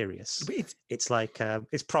something serious. It's like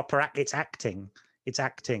it's proper. It's acting. It's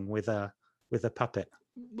acting with a puppet.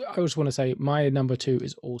 I just want to say my number 2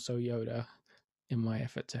 is also Yoda, in my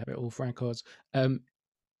effort to have it all Frank Oz.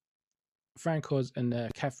 Frank Oz and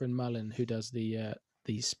Catherine Mullen, who does the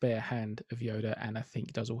spare hand of Yoda, and I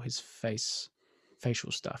think does all his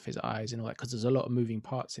facial stuff, his eyes and all that, because there's a lot of moving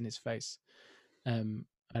parts in his face. And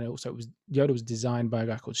also Yoda was designed by a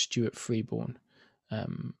guy called Stuart Freeborn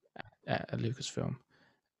at Lucasfilm.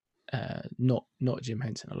 Not Jim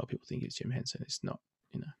Henson. A lot of people think it's Jim Henson. It's not,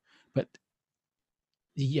 but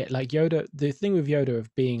yeah, like Yoda, the thing with Yoda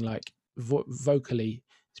of being like vocally,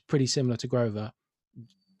 it's pretty similar to Grover,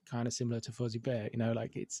 kind of similar to Fozzie Bear,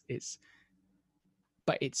 like it's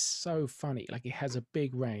but it's so funny. Like it has a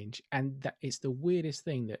big range, and that it's the weirdest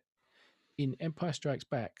thing that in Empire Strikes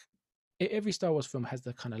Back, every Star Wars film has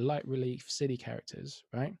the kind of light relief city characters,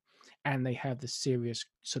 right? And they have the serious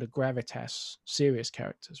sort of gravitas, serious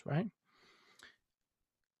characters, right?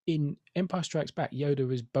 In Empire Strikes Back,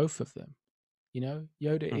 Yoda is both of them.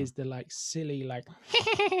 Yoda is the like silly, like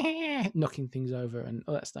knocking things over and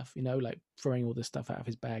all that stuff, like throwing all this stuff out of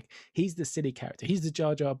his bag. He's the silly character. He's the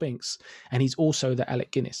Jar Jar Binks, and he's also the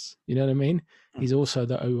Alec Guinness. You know what I mean? He's also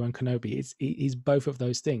the Obi-Wan Kenobi. He's both of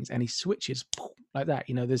those things, and he switches like that.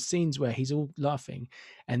 There's scenes where he's all laughing,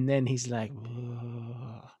 and then he's like,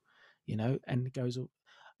 and goes,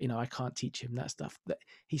 I can't teach him that stuff. That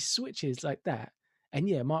he switches like that. And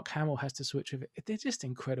yeah, Mark Hamill has to switch with it. They're just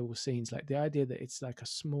incredible scenes. Like the idea that it's like a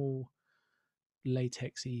small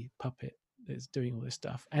latexy puppet that's doing all this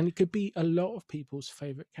stuff. And it could be a lot of people's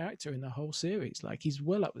favorite character in the whole series. Like he's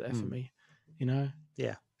well up there for me,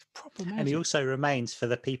 Yeah. Proper magic. And he also remains, for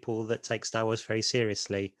the people that take Star Wars very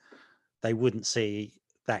seriously, they wouldn't see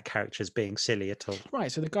that character as being silly at all. Right.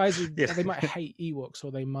 So the guys who they might hate Ewoks,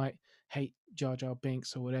 or they might hate Jar Jar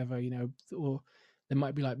Binks or whatever, or they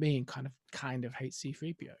might be like me and kind of hate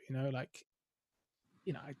C-3PO, like,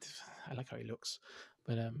 I like how he looks,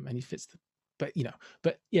 but and he fits the But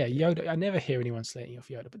but yeah, Yoda. I never hear anyone slating off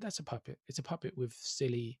Yoda, but that's a puppet. It's a puppet with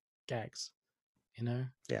silly gags. Yeah.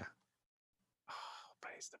 Oh,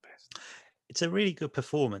 but it's the best. It's a really good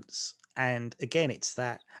performance. And again, it's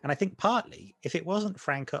that. And I think partly, if it wasn't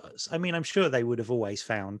Frank Oz, I mean, I'm sure they would have always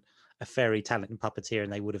found a very talented puppeteer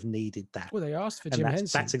and they would have needed that. Well, they asked for And Jim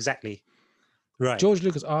that's Henson. exactly right. George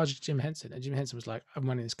Lucas asked Jim Henson, and Jim Henson was like, "I'm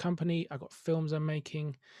running this company. I got films I'm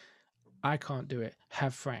making. I can't do it.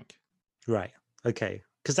 Have Frank." Right. Okay.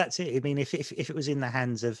 Because that's it. I mean, if it was in the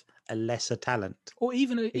hands of a lesser talent, Or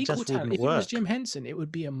even an it equal just talent. wouldn't If it was work. Jim Henson, it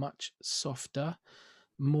would be a much softer,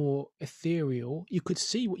 more ethereal. You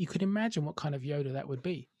could imagine what kind of Yoda that would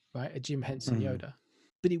be, right? A Jim Henson Yoda.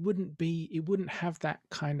 But it wouldn't have that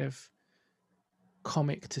kind of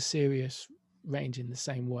comic to serious range in the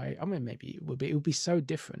same way. I mean, maybe it would be so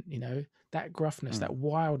different, that gruffness, that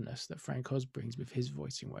wildness that Frank Oz brings with his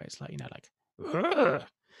voicing, where it's like, like, "Ugh!"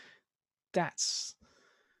 That's,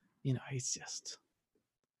 it's just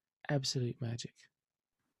absolute magic.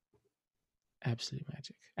 Absolute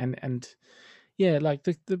magic. And yeah, like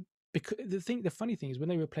the funny thing is when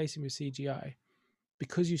they replace him with CGI,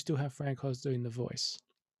 because you still have Frank Oz doing the voice,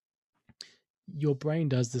 your brain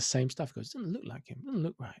does the same stuff. It goes, doesn't look like him, doesn't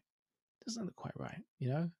look right, doesn't look quite right,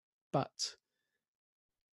 but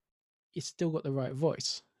it's still got the right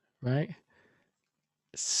voice, right?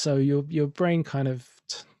 So your brain kind of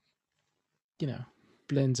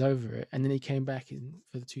blends over it. And then he came back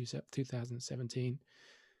for the 2017.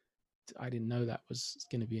 I didn't know that was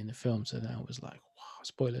going to be in the film, so then I was like, wow,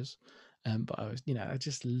 spoilers. But I was, I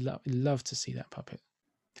just love to see that puppet.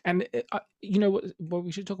 And what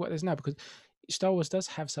we should talk about this now, because Star Wars does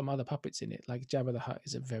have some other puppets in it. Like Jabba the Hutt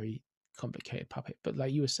is a very complicated puppet, but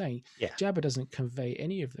like you were saying, Jabba doesn't convey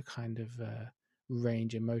any of the kind of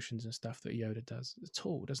range, emotions, and stuff that Yoda does at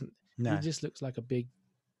all. Doesn't No. He just looks like a big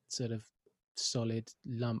sort of solid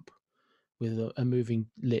lump with a moving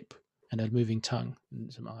lip and a moving tongue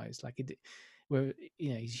and some eyes. Like where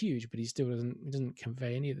he's huge, but he doesn't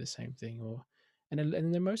convey any of the same thing. And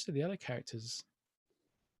then most of the other characters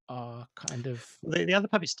are kind of the other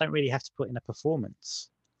puppets don't really have to put in a performance.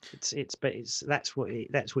 That's what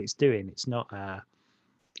it's doing. It's not.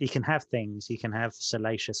 You can have things. You can have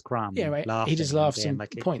Salacious Crumb. right. Laughing He just laughs and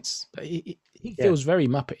like points. But he feels very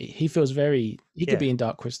Muppety. He feels very. He could be in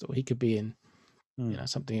Dark Crystal. He could be in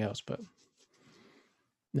something else. But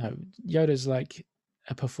no, Yoda's like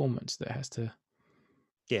a performance that has to.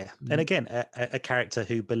 Yeah, and again, a character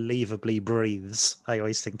who believably breathes, I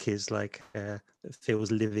always think is like feels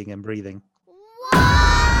living and breathing.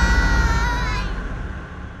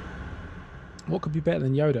 What could be better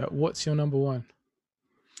than Yoda? What's your number one?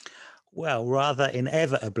 Well, rather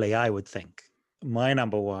inevitably, I would think my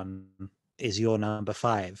number one is your number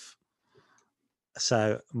five.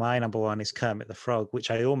 So my number one is Kermit the Frog,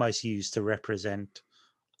 which I almost use to represent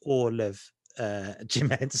all of Jim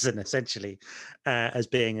Henson, essentially, as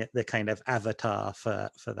being the kind of avatar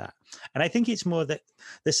for that. And I think it's more that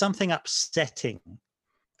there's something upsetting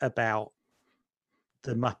about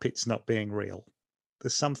the Muppets not being real.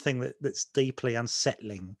 There's something that's deeply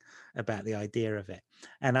unsettling about the idea of it.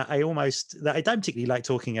 And I don't particularly like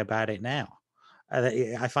talking about it now.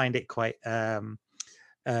 I find it quite I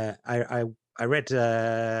read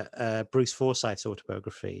Bruce Forsyth's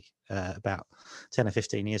autobiography about 10 or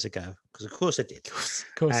 15 years ago, because of course I did. Of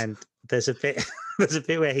course. And there's a bit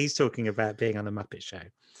where he's talking about being on the Muppet Show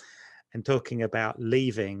and talking about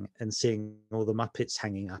leaving and seeing all the Muppets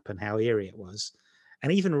hanging up and how eerie it was.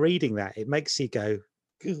 And even reading that, it makes you go,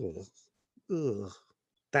 ugh,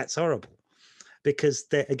 that's horrible. Because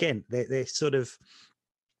they're sort of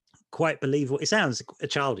quite believable. It sounds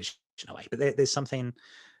childish in a way, but there's something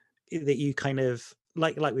that you kind of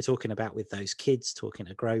like we're talking about with those kids talking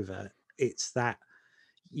to Grover. It's that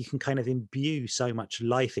you can kind of imbue so much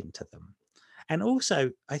life into them. And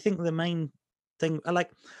also, I think the main thing,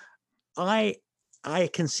 like I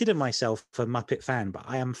consider myself a Muppet fan, but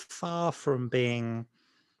I am far from being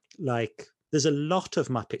like, there's a lot of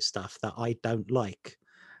Muppet stuff that I don't like.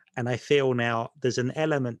 And I feel now there's an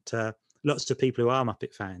element to lots of people who are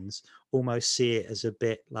Muppet fans almost see it as a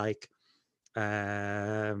bit like,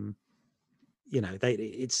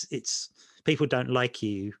 it's people don't like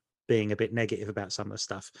you being a bit negative about some of the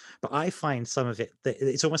stuff, but I find some of it that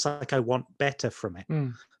it's almost like I want better from it.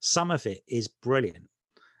 Some of it is brilliant,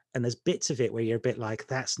 and there's bits of it where you're a bit like,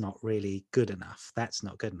 that's not really good enough, that's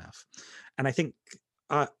not good enough. And I think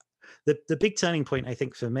the big turning point, I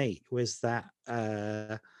think, for me was that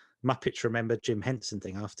Muppets Remember Jim Henson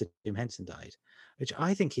thing after Jim Henson died, which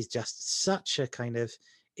I think is just such a kind of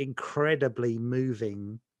incredibly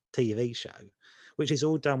moving TV show, which is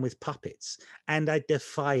all done with puppets. And I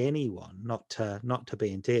defy anyone not to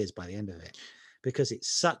be in tears by the end of it, because it's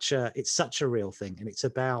such a real thing, and it's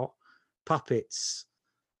about puppets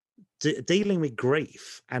dealing with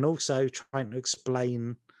grief and also trying to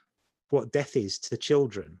explain what death is to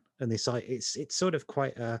children. And this, it's sort of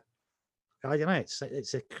quite a, I don't know,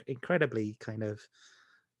 it's a incredibly kind of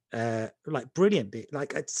like brilliant bit.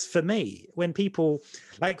 Like, it's, for me, when people,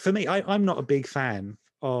 like, for me, I'm not a big fan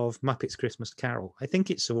of Muppets Christmas Carol. I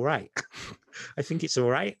think it's all right. I think it's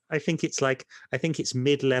all right. I think it's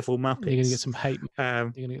mid-level Muppets. You're gonna get some hate.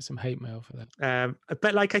 Um, You're gonna get some hate mail for that.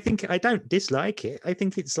 but like, I think I don't dislike it. I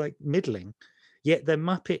think it's like middling. Yet the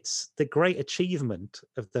Muppets, the great achievement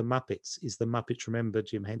of the Muppets is the Muppets Remember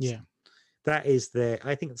Jim Henson. Yeah. That is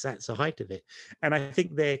I think that's the height of it. And I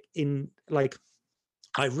think they're in, like,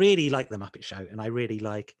 I really like the Muppet Show, and I really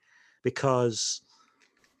like, because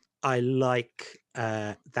I like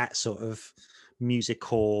that sort of music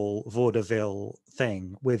hall vaudeville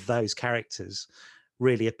thing with those characters.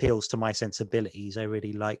 Really appeals to my sensibilities. I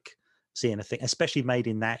really like seeing a thing, especially made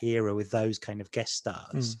in that era with those kind of guest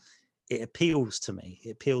stars. It appeals to me. It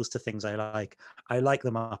appeals to things I like. I like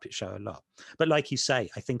the Muppet Show a lot. But like you say,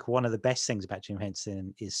 I think one of the best things about Jim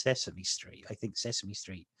Henson is Sesame Street. I think Sesame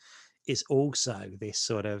Street is also this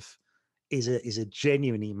sort of, is a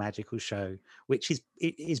genuinely magical show, which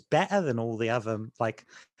is better than all the other, like,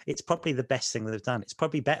 it's probably the best thing that they've done. It's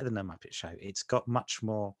probably better than the Muppet Show. It's got much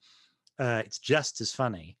more, it's just as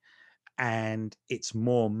funny, and it's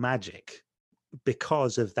more magic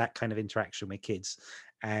because of that kind of interaction with kids,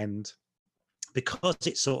 and because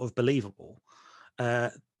it's sort of believable.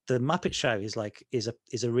 The Muppet Show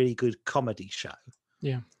is a really good comedy show.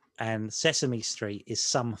 Yeah. And Sesame Street is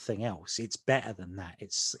something else. It's better than that.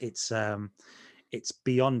 It's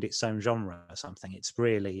beyond its own genre or something. It's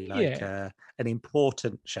really like an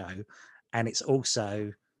important show, and it's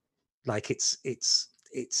also like it's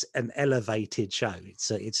an elevated show.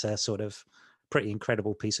 It's a sort of pretty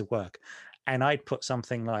incredible piece of work. And I'd put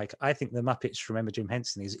something like, I think the Muppets Remember Jim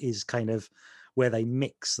Henson is kind of where they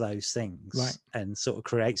mix those things, right, and sort of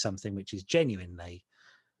create something which is genuinely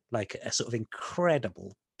like a sort of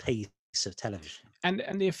incredible piece of television. And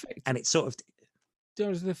the effect, and it's sort of,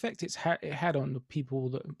 there's the effect it had on the people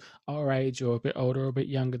that our age or a bit older or a bit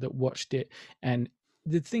younger that watched it. And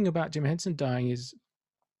the thing about Jim Henson dying is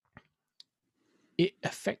it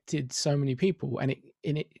affected so many people, and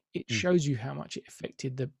it shows you how much it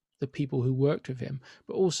affected the people who worked with him,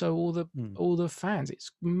 but also all the fans.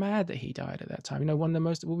 It's mad that he died at that time. You know, one of the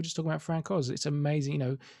most, we were just talking about Frank Oz. It's amazing, you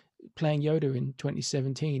know, playing Yoda in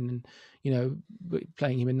 2017, and, you know,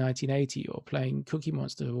 playing him in 1980, or playing Cookie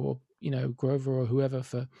Monster, or, you know, Grover or whoever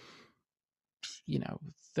for, you know,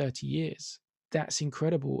 30 years. That's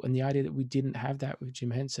incredible. And the idea that we didn't have that with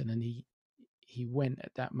Jim Henson, and he went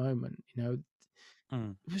at that moment, you know,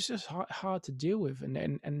 it was just hard to deal with. And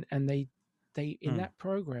they in that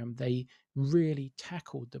program, they really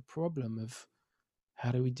tackled the problem of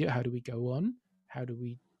how do we go on? How do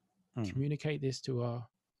we communicate this to our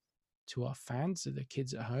fans, to the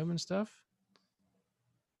kids at home and stuff?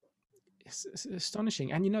 It's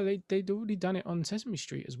astonishing. And, you know, they'd already done it on Sesame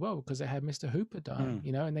Street as well, because they had Mr. Hooper dying,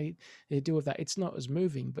 you know, and they deal with that. It's not as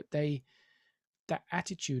moving, but that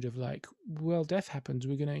attitude of like, well, death happens,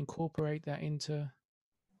 we're going to incorporate that into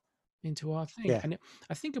our thing. And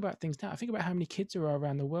I think about things now. I think about how many kids there are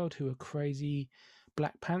around the world who are crazy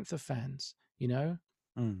Black Panther fans, you know,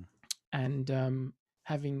 and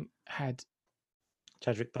having had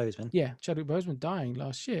Chadwick Boseman dying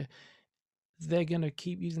last year, they're going to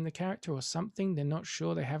keep using the character or something. They're not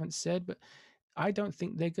sure. They haven't said, but I don't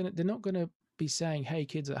think they're not going to be saying, hey,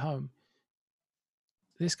 kids at home,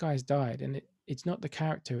 this guy's died, and it's not the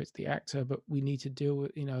character, it's the actor, but we need to deal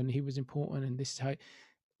with, you know, and he was important, and this is how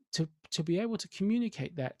to be able to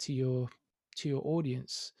communicate that to your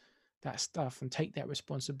audience, that stuff, and take that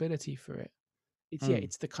responsibility for it. It's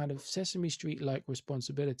it's the kind of Sesame Street like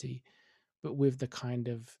responsibility, but with the kind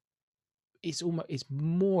of, it's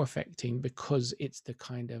more affecting because it's the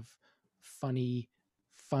kind of funny,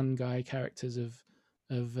 fun guy characters of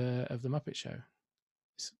the Muppet Show.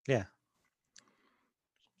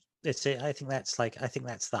 I think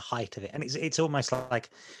that's the height of it, and it's almost like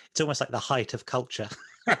the height of culture.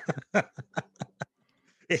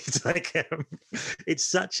 It's like it's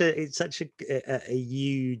such a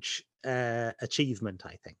huge achievement,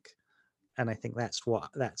 I think. And I think that's why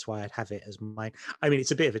I'd have it as mine. I mean,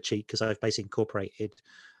 it's a bit of a cheat because I've basically incorporated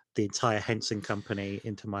the entire Henson Company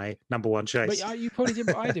into my number one choice. But you probably did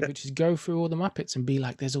what I did, which is go through all the Muppets and be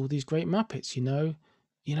like, there's all these great Muppets, you know,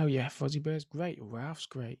 yeah, Fozzie Bear's great, Ralph's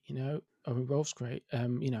great, you know, Rolf's great,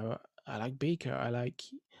 you know, I like Beaker. I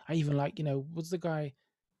even like, what's the guy,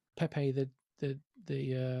 Pepe, the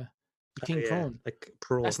Oh King yeah, Prawn. like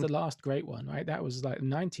That's prawn. the last great one, right? That was like the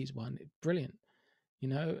 90s one. Brilliant.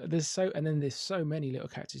 And then there's so many little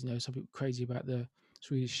characters. Some people crazy about the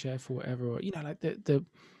Swedish Chef or whatever, or like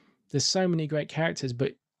there's so many great characters,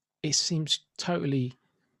 but it seems totally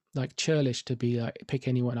like churlish to be like pick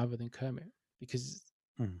anyone other than Kermit, because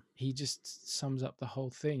Hmm. he just sums up the whole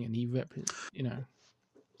thing, and he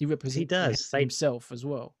He represents does. himself as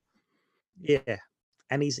well. Yeah,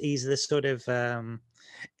 and he's the sort of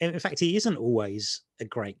in fact, he isn't always a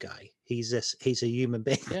great guy. He's a human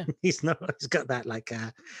being. Yeah. He's not. He's got that like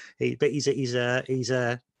but he's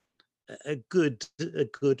a good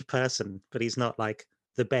person, but he's not like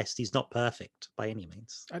the best. He's not perfect by any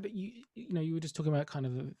means. You were just talking about kind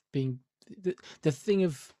of being the thing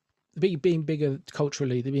of being bigger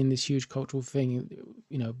culturally, being this huge cultural thing.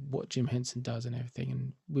 What Jim Henson does and everything,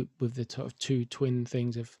 and with the sort of two twin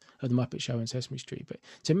things of the Muppet Show and Sesame Street. But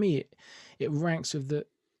to me, it ranks with the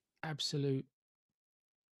absolute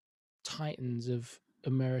titans of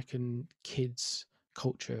American kids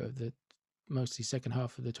culture of the mostly second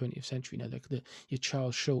half of the 20th century. Your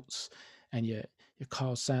Charles Schultz and your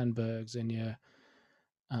Carl Sandburgs and your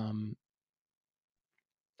I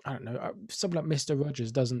don't know, something like Mr.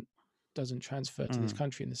 Rogers doesn't transfer to this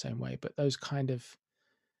country in the same way, but those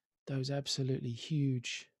absolutely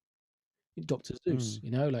huge Dr. Zeus,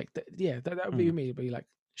 like that would be me. It'd be like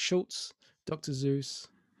Schultz, Dr. Zeus,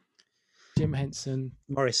 Jim Henson,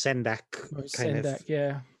 Maurice Sendak,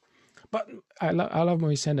 yeah. But I love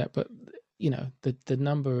Maurice Sendak, but the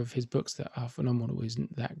number of his books that are phenomenal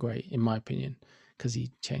isn't that great in my opinion, because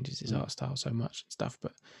he changes his art style so much and stuff.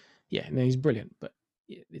 But yeah, no, he's brilliant. But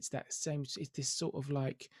it's this sort of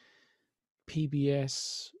like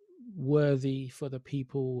PBS worthy for the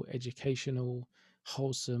people, educational,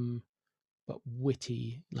 wholesome, but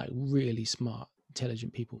witty, like really smart,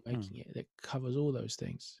 intelligent people making it, that covers all those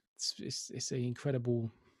things. It's an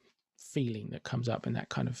incredible feeling that comes up in that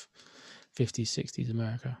kind of 50s, 60s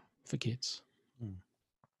America for kids.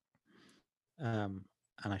 And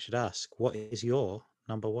I should ask, what is your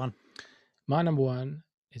number one? My number one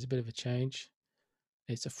is a bit of a change.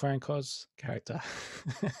 It's a Frank Oz character.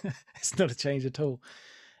 It's not a change at all.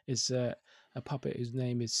 It's a puppet whose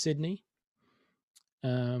name is Sydney,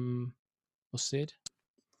 or Sid.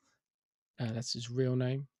 That's his real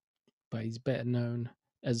name, but he's better known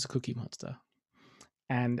as Cookie Monster.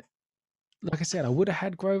 And like I said, I would have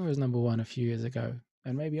had Grover as number one a few years ago,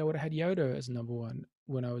 and maybe I would have had Yoda as number one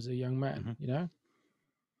when I was a young man,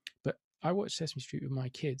 But I watch Sesame Street with my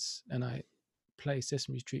kids, and I play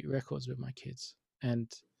Sesame Street records with my kids,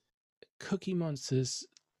 and Cookie Monster's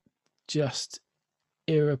just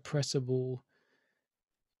irrepressible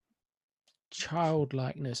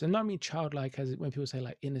childlikeness, and not mean childlike as when people say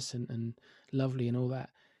like innocent and lovely and all that,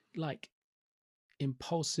 like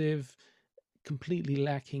impulsive, completely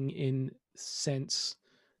lacking in sense,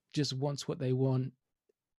 just wants what they want,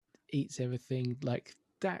 eats everything. Like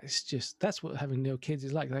that's what having little kids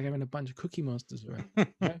is like having a bunch of Cookie Monsters around.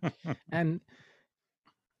 And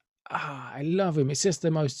I love him. It's just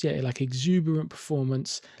the most like exuberant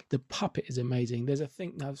performance. The puppet is amazing. There's a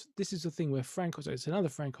thing now. This is the thing where Frank Oz. It's another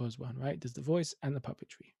Frank Oz one, right? There's the voice and the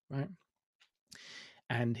puppetry, right?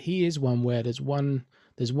 And he is one where there's one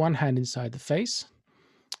hand inside the face,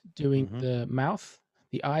 doing the mouth.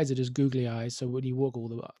 The eyes are just googly eyes. So when you wiggle,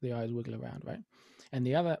 the eyes wiggle around, right? And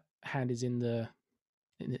the other hand is in the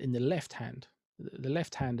left hand. The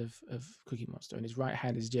left hand of Cookie Monster, and his right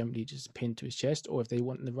hand is generally just pinned to his chest, or if they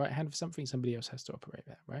want the right hand for something, somebody else has to operate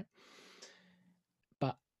that, right?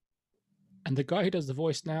 And the guy who does the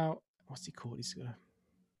voice now, what's he called? He's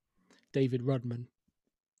David Rudman.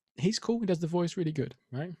 He's cool. He does the voice really good,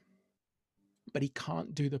 right? But he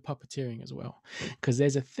can't do the puppeteering as well, because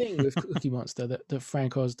there's a thing with Cookie Monster that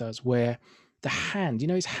Frank Oz does where the hand,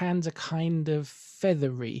 his hands are kind of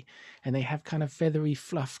feathery, and they have kind of feathery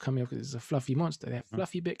fluff coming off, because it's a fluffy monster. They have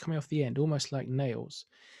fluffy bit coming off the end, almost like nails.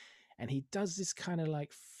 And he does this kind of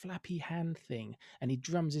like flappy hand thing, and he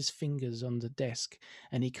drums his fingers on the desk,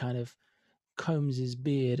 and he kind of combs his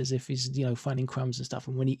beard as if he's, finding crumbs and stuff.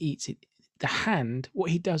 And when he eats it, the hand,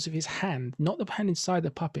 what he does with his hand, not the hand inside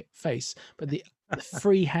the puppet face, but the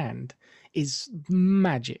free hand, is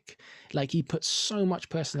magic. Like, he puts so much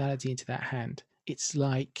personality into that hand. It's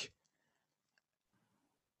like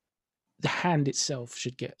the hand itself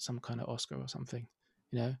should get some kind of Oscar or something,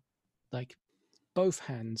 like both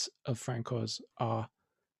hands of Frank Oz are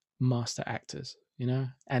master actors,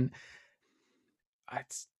 and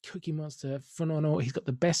it's Cookie Monster, phenomenal. He's got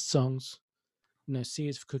the best songs,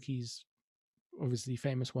 Sears for Cookies, obviously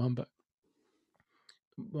famous one, but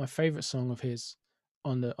my favorite song of his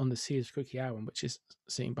on the Sears Cookie album, which is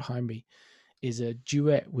sitting behind me, is a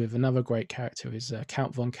duet with another great character, is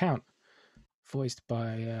Count Von Count, voiced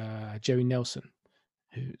by Jerry Nelson,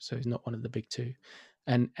 so he's not one of the big two,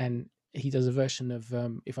 and he does a version of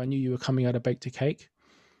If I Knew You Were Coming, I'd Have Baked a Cake.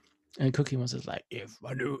 And Cookie Monster's like, if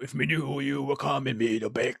me knew you were coming, me to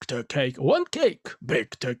bake the cake. 1 cake,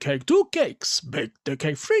 bake the cake. 2 cakes, bake the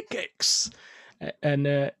cake. 3 cakes. And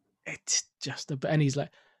it's just and he's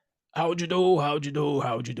like, how'd you do? How'd you do?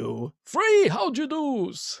 How'd you do? 3, how'd you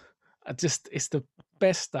do's? It's the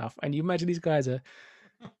best stuff. And you imagine these guys are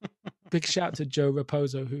big shout out to Joe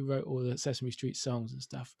Raposo, who wrote all the Sesame Street songs and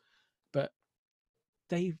stuff. But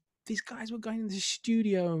these guys were going into the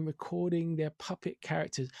studio and recording their puppet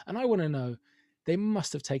characters. And I want to know, they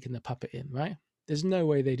must have taken the puppet in, right? There's no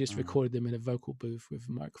way they just recorded them in a vocal booth with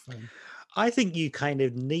a microphone. I think you kind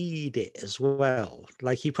of need it as well.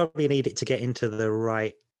 Like you probably need it to get into the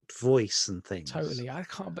right voice and things. Totally. I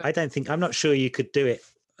can't. But I'm not sure you could do it.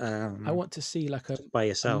 I want to see like a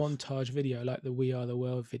yourself. montage video, like the We Are the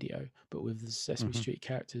World video, but with the Sesame Street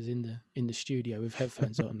characters in the studio with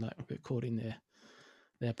headphones on, like recording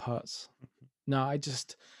their parts. No, I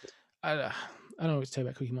don't know what to say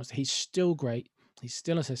about Cookie Monster. He's still great. He's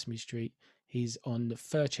still on Sesame Street. He's on the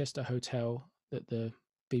Furchester Hotel that the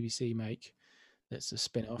BBC make. That's a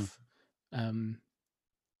spin-off.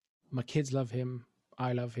 My kids love him.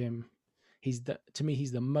 I love him. To me,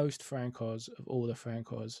 he's the most Frank Oz of all the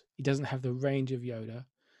Frank Oz. He doesn't have the range of Yoda.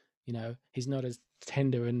 You know, he's not as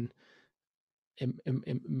tender and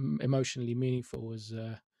emotionally meaningful as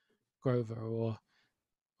Grover or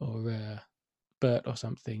Bert or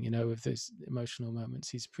something. You know, with those emotional moments,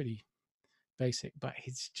 he's pretty basic, but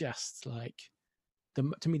he's just like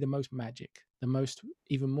to me the most magic, the most,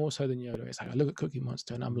 even more so than Yoda. It's like I look at Cookie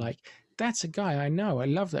Monster and I'm like, that's a guy I know. I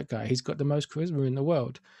love that guy. He's got the most charisma in the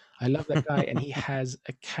world. I love that guy, and he has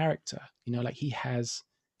a character. You know, like he's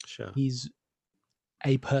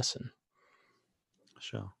a person.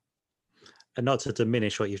 Sure. And not to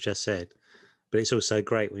diminish what you've just said, but it's also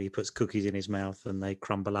great when he puts cookies in his mouth and they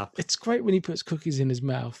crumble up. It's great when he puts cookies in his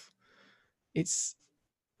mouth.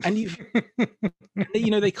 And you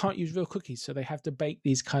know, they can't use real cookies, so they have to bake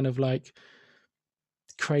these kind of like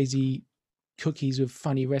crazy cookies with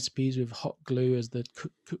funny recipes with hot glue as the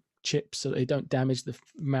chips, so they don't damage the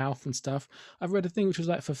mouth and stuff. I've read a thing which was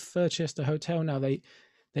like for Furchester Hotel now they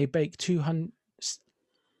bake 200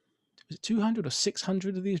 or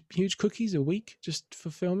 600 of these huge cookies a week just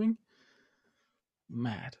for filming.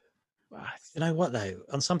 Mad. You know what though,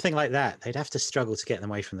 on something like that they'd have to struggle to get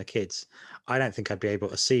them away from the kids. I don't think I'd be able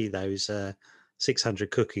to see those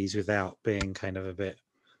 600 cookies without being kind of a bit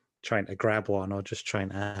trying to grab one or just trying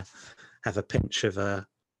to have a pinch of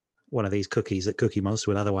one of these cookies that Cookie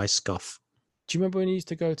Monster would otherwise scoff. Do you remember when you used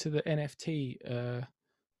to go to the NFT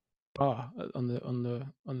bar on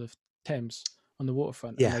the Thames on the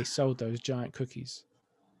waterfront? Yeah. And they sold those giant cookies.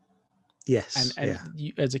 Yes. And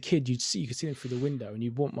you, as a kid, you could see them through the window, and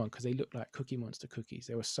you'd want one because they looked like Cookie Monster cookies.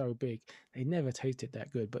 They were so big. They never tasted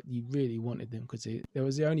that good, but you really wanted them because there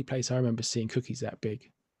was the only place I remember seeing cookies that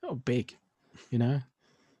big. Oh, big, you know,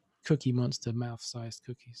 Cookie Monster mouth-sized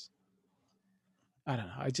cookies. I don't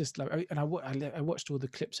know. I just like, and I watched all the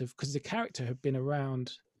clips of, because the character had been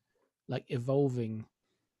around, like evolving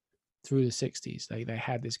through the 60s. They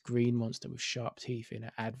had this green monster with sharp teeth in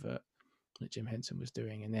an advert that Jim Henson was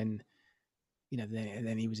doing, and then, you know,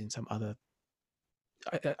 then he was in some other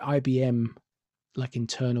IBM like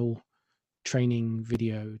internal training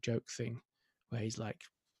video joke thing where he's like,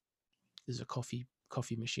 there's a coffee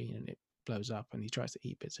machine and it blows up and he tries to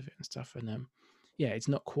eat bits of it and stuff. And yeah, it's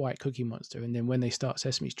not quite Cookie Monster. And then when they start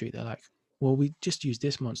Sesame Street, they're like, well, we just use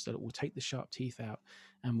this monster that will take the sharp teeth out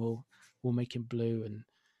and we'll make him blue, and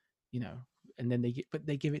you know, and then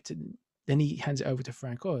they give it to, then he hands it over to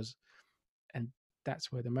Frank Oz, and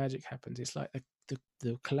that's where the magic happens. It's like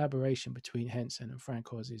the collaboration between Henson and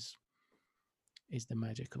Frank Oz is the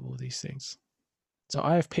magic of all these things. So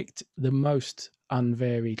I have picked the most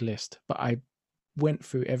unvaried list, but I went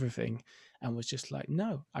through everything and was just like,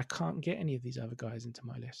 no, I can't get any of these other guys into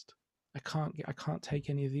my list. I can't take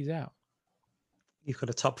any of these out. You've got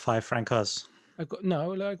a top 5 Frank Oz. I got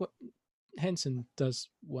Henson does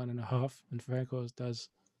 1.5 and Frank Oz does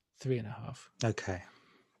 3.5. Okay.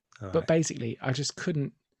 All but right. Basically, I just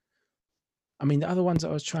couldn't. I mean, the other ones that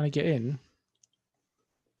I was trying to get in,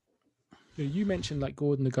 you mentioned like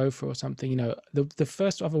Gordon the Gopher or something. You know, the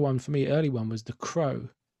first other one for me, early one, was the Crow. Do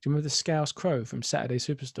you remember the Scouse Crow from Saturday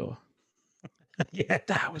Superstore? Yeah.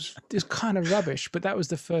 That was kind of rubbish, but that was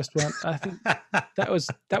the first one. I think that was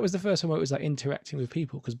the first one where it was like interacting with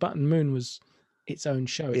people, because Button Moon was its own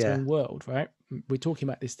show, its Yeah. own world, right? We're talking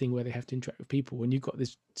about this thing where they have to interact with people, when you've got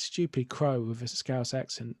this stupid crow with a Scouse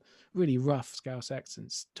accent, really rough Scouse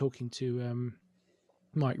accents, talking to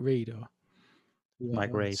Mike Reed or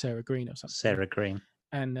Mike Reid, Sarah Green or something. Sarah Green.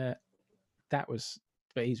 And that was,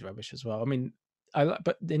 but he's rubbish as well. I mean,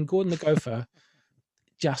 but then Gordon the Gopher,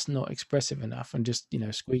 just not expressive enough, and just, you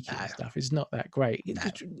know, squeaky and stuff. It's not that great.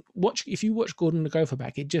 If you watch Gordon the Gopher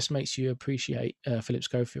back, it just makes you appreciate Philip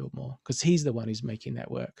Schofield more, because he's the one who's making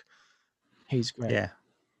that work. He's great. Yeah.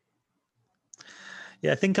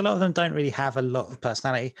 Yeah, I think a lot of them don't really have a lot of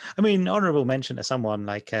personality. I mean, honourable mention to someone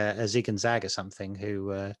like a Zig and Zag or something,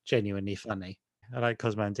 who genuinely funny. I like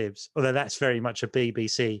Cosmo and Dibs, although that's very much a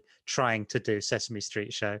BBC trying to do Sesame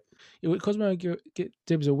Street show. Yeah, Cosmo and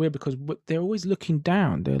Dibs are weird because they're always looking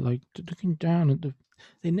down. They're like looking down at the.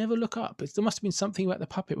 They never look up. There must have been something about the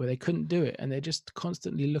puppet where they couldn't do it, and they're just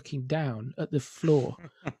constantly looking down at the floor.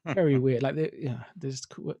 Very weird. Like they just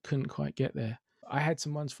couldn't quite get there. I had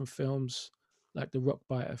some ones from films, like the Rock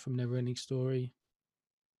Biter from Neverending Story.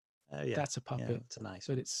 Yeah, that's a puppet. Yeah, it's a nice.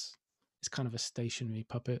 But it's kind of a stationary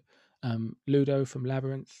puppet. Ludo from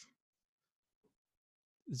Labyrinth.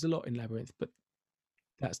 There's a lot in Labyrinth, but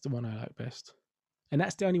that's the one I like best. And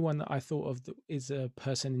that's the only one that I thought of that is a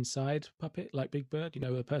person inside puppet, like Big Bird. You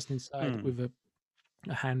know, a person inside with a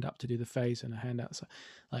hand up to do the face and a hand outside.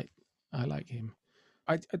 Like, I like him.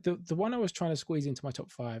 The one I was trying to squeeze into my top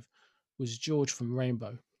 5 was George from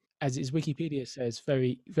Rainbow. As his Wikipedia says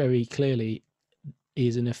very, very clearly, he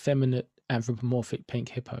is an effeminate anthropomorphic pink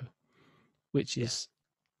hippo, which is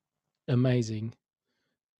amazing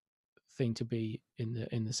thing to be in the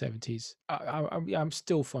 70s. I'm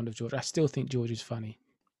still fond of George. I still think George is funny.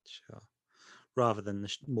 Sure. Rather than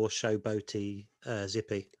the more showboaty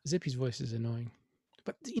Zippy. Zippy's voice is annoying.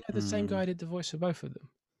 But you know, the same guy did the voice for both of them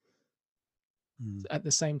at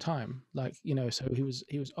the same time. Like, you know, so he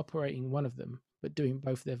was operating one of them but doing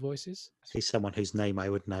both their voices. He's someone whose name I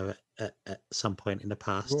would know at some point in the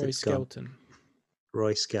past. Roy Skelton.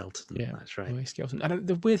 Roy Skelton. Yeah, that's right. Roy Skelton. And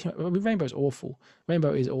the weird thing, I mean, Rainbow's awful.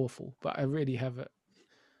 Rainbow is awful, but I really have I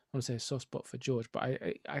want to say a soft spot for George. But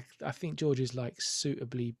I think George is like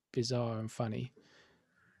suitably bizarre and funny,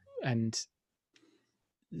 and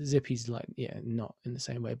Zippy's like, yeah, not in the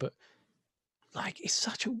same way. But like, it's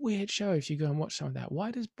such a weird show if you go and watch some of that. Why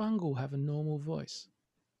does Bungle have a normal voice?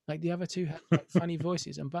 Like, the other two have like funny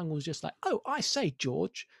voices, and Bungle's just like, oh, I say,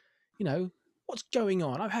 George, you know, what's going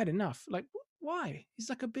on? I've had enough. Like, why? He's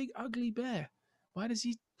like a big ugly bear. Why does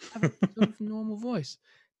he have a sort of normal voice?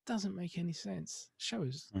 Doesn't make any sense. The show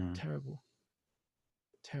is terrible.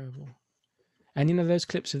 Terrible. And you know those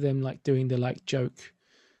clips of them like doing the like joke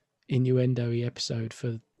innuendo-y episode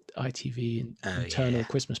for ITV and Eternal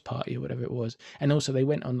Christmas Party or whatever it was. And also they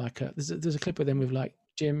went on like there's a clip of them with like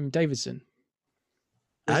Jim Davidson.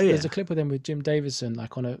 There's a clip of them with Jim Davidson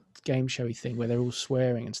like on a game showy thing where they're all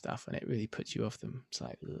swearing and stuff, and it really puts you off them. It's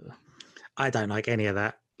like, ugh. I don't like any of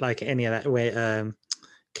that. Like any of that where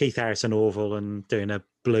Keith Harrison Orville and doing a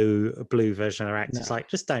blue version of their act. No. It's like,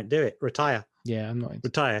 just don't do it. Retire. Yeah, I'm not into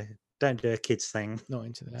retire. Don't do a kids thing. Not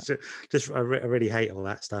into that. I really hate all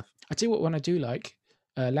that stuff. I tell you what one I do like,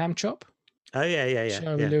 Lamb Chop. Oh yeah.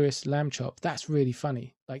 Sherry Lewis Lamb Chop. That's really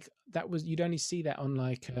funny. Like that was, you'd only see that on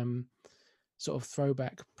like sort of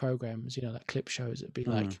throwback programs, you know, like clip shows. It'd be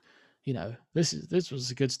like, you know, this was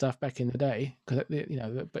the good stuff back in the day, because you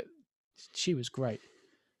know, but she was great.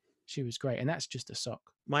 She was great, and that's just a sock.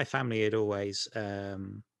 My family had always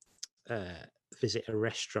visit a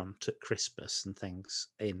restaurant at Christmas and things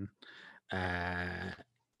in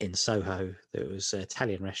Soho. There was an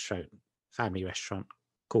Italian restaurant, family restaurant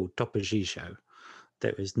called Topoggio,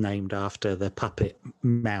 that was named after the puppet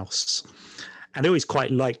mouse. And I always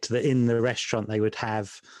quite liked that in the restaurant they would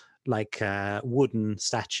have like wooden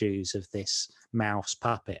statues of this mouse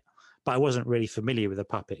puppet. But I wasn't really familiar with the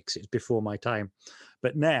puppet because it's before my time.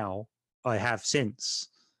 But now I have since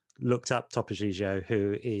looked up Topoggio,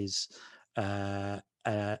 who is a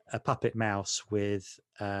puppet mouse with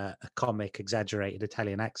a comic, exaggerated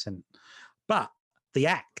Italian accent. But the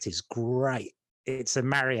act is great. It's a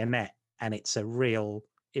marionette, and it's a real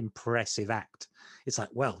impressive act. It's like,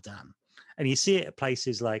 well done. And you see it at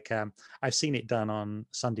places like, I've seen it done on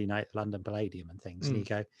Sunday night at London Palladium and things. And you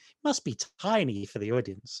go, it must be tiny for the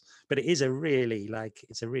audience, but it is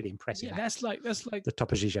it's a really impressive act. That's like the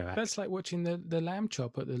Topoggio act. That's like watching the Lamb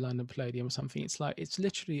Chop at the London Palladium or something. It's like, it's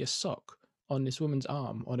literally a sock on this woman's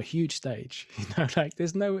arm on a huge stage. Like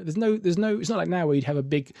there's no. It's not like now where you'd have a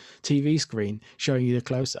big TV screen showing you the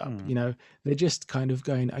close up. They're just kind of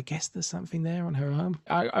going, I guess there's something there on her arm.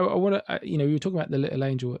 I want to, we were talking about The Little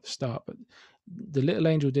Angel at the start, but The Little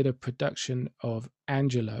Angel did a production of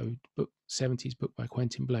Angelo, 70s book by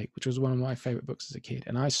Quentin Blake, which was one of my favorite books as a kid.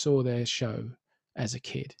 And I saw their show as a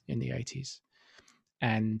kid in the 80s.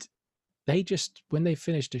 And they just, when they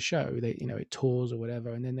finished a show, they, it tours or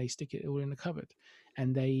whatever, and then they stick it all in the cupboard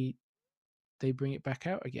and they bring it back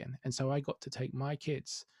out again. And so I got to take my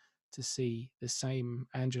kids to see the same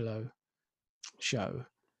Angelo show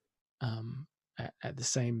at the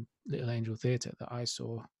same Little Angel Theatre that I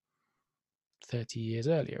saw 30 years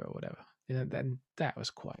earlier or whatever. And then that was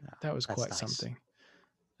quite nice. something.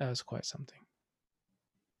 That was quite something.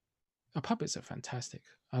 Our puppets are fantastic.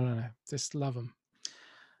 I don't know, just love them.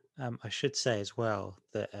 I should say as well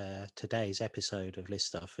that today's episode of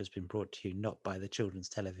List Off has been brought to you not by the Children's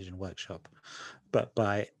Television Workshop, but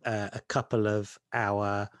by a couple of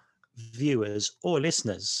our viewers or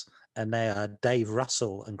listeners, and they are Dave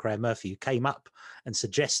Russell and Graham Murphy, who came up and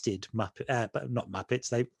suggested but not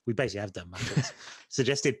Muppets. We basically have done Muppets,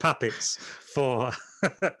 suggested puppets for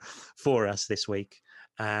for us this week,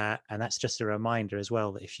 and that's just a reminder as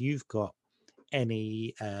well that if you've got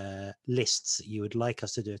any lists that you would like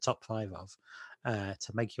us to do a top 5 of,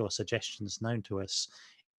 to make your suggestions known to us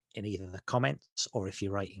in either the comments or if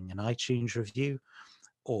you're writing an iTunes review,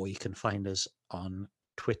 or you can find us on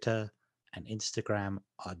Twitter and Instagram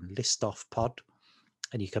on ListOffPod,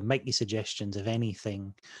 and you can make your suggestions of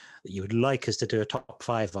anything that you would like us to do a top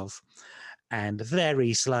 5 of, and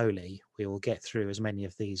very slowly we will get through as many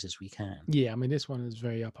of these as we can. Yeah, I mean, this one is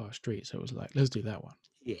very up our street, so it was like, let's do that one.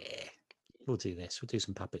 Yeah, we'll do this. We'll do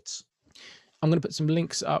some puppets. I'm going to put some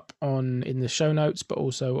links up in the show notes, but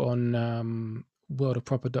also on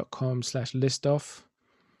worldofproper.com/listoff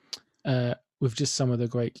with just some of the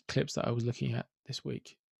great clips that I was looking at this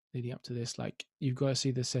week leading up to this. Like, you've got to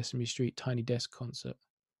see the Sesame Street Tiny Desk concert.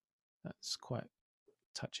 That's quite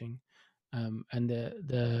touching. And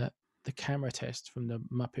the camera test from the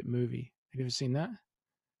Muppet movie. Have you ever seen that?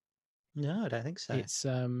 No, I don't think so. It's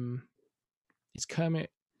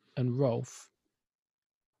Kermit and Rolf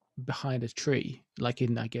behind a tree, like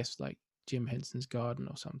in, I guess, like Jim Henson's garden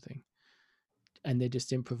or something, and they're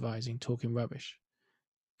just improvising, talking rubbish,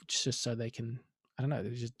 just so they can, I don't know,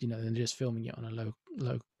 they're just, they're just filming it on a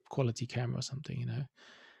low quality camera or something,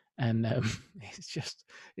 and it's just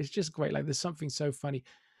great. Like, there's something so funny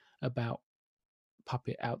about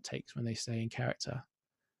puppet outtakes when they stay in character,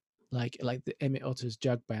 like the Emmett Otter's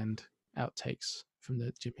Jug Band outtakes from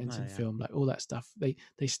the Jim Henson film, like all that stuff. They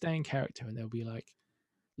stay in character, and they'll be like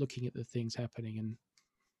looking at the things happening and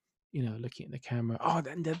looking at the camera. Oh,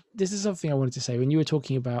 and this is something I wanted to say when you were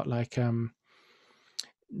talking about like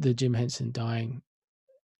the Jim Henson dying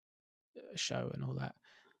show and all that.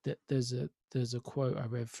 That there's a quote I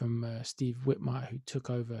read from Steve Whitmire, who took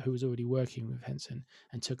over, who was already working with Henson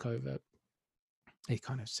and took over. He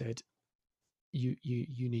kind of said, "You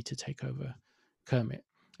need to take over Kermit,"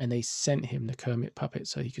 and they sent him the Kermit puppet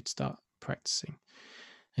so he could start practicing.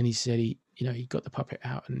 And he said he got the puppet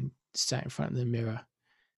out and sat in front of the mirror,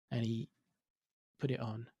 and he put it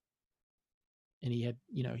on, and he had,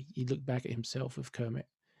 he looked back at himself with Kermit,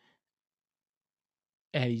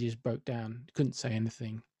 and he just broke down, couldn't say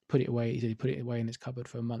anything, put it away. He said he put it away in his cupboard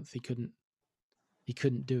for a month. He couldn't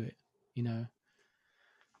do it, And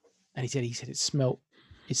he said it smelt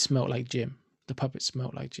like Jim. The puppet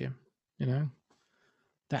smelt like Jim,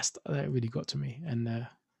 that really got to me. And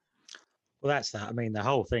well, that's that. I mean, the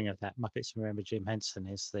whole thing of that Muppets Remember Jim Henson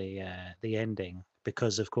is the ending,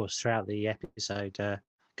 because of course throughout the episode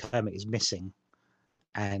Kermit is missing,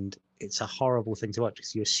 and it's a horrible thing to watch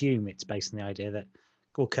because you assume it's based on the idea that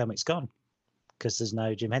Kermit's gone because there's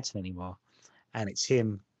no Jim Henson anymore, and it's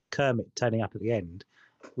Kermit turning up at the end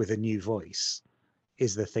with a new voice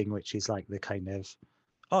is the thing which is like the kind of,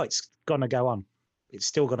 oh, it's gonna go on, it's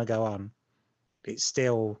still gonna go on, it's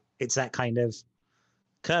that kind of,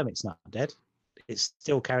 Kermit's not dead, it's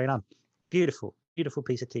still carrying on. Beautiful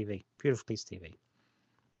piece of TV.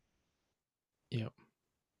 Yep.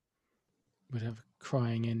 We'd have a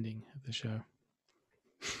crying ending of the show.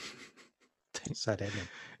 Sad ending.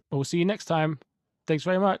 We'll see you next time. Thanks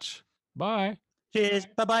very much. Bye. Cheers.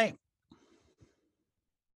 Bye-bye.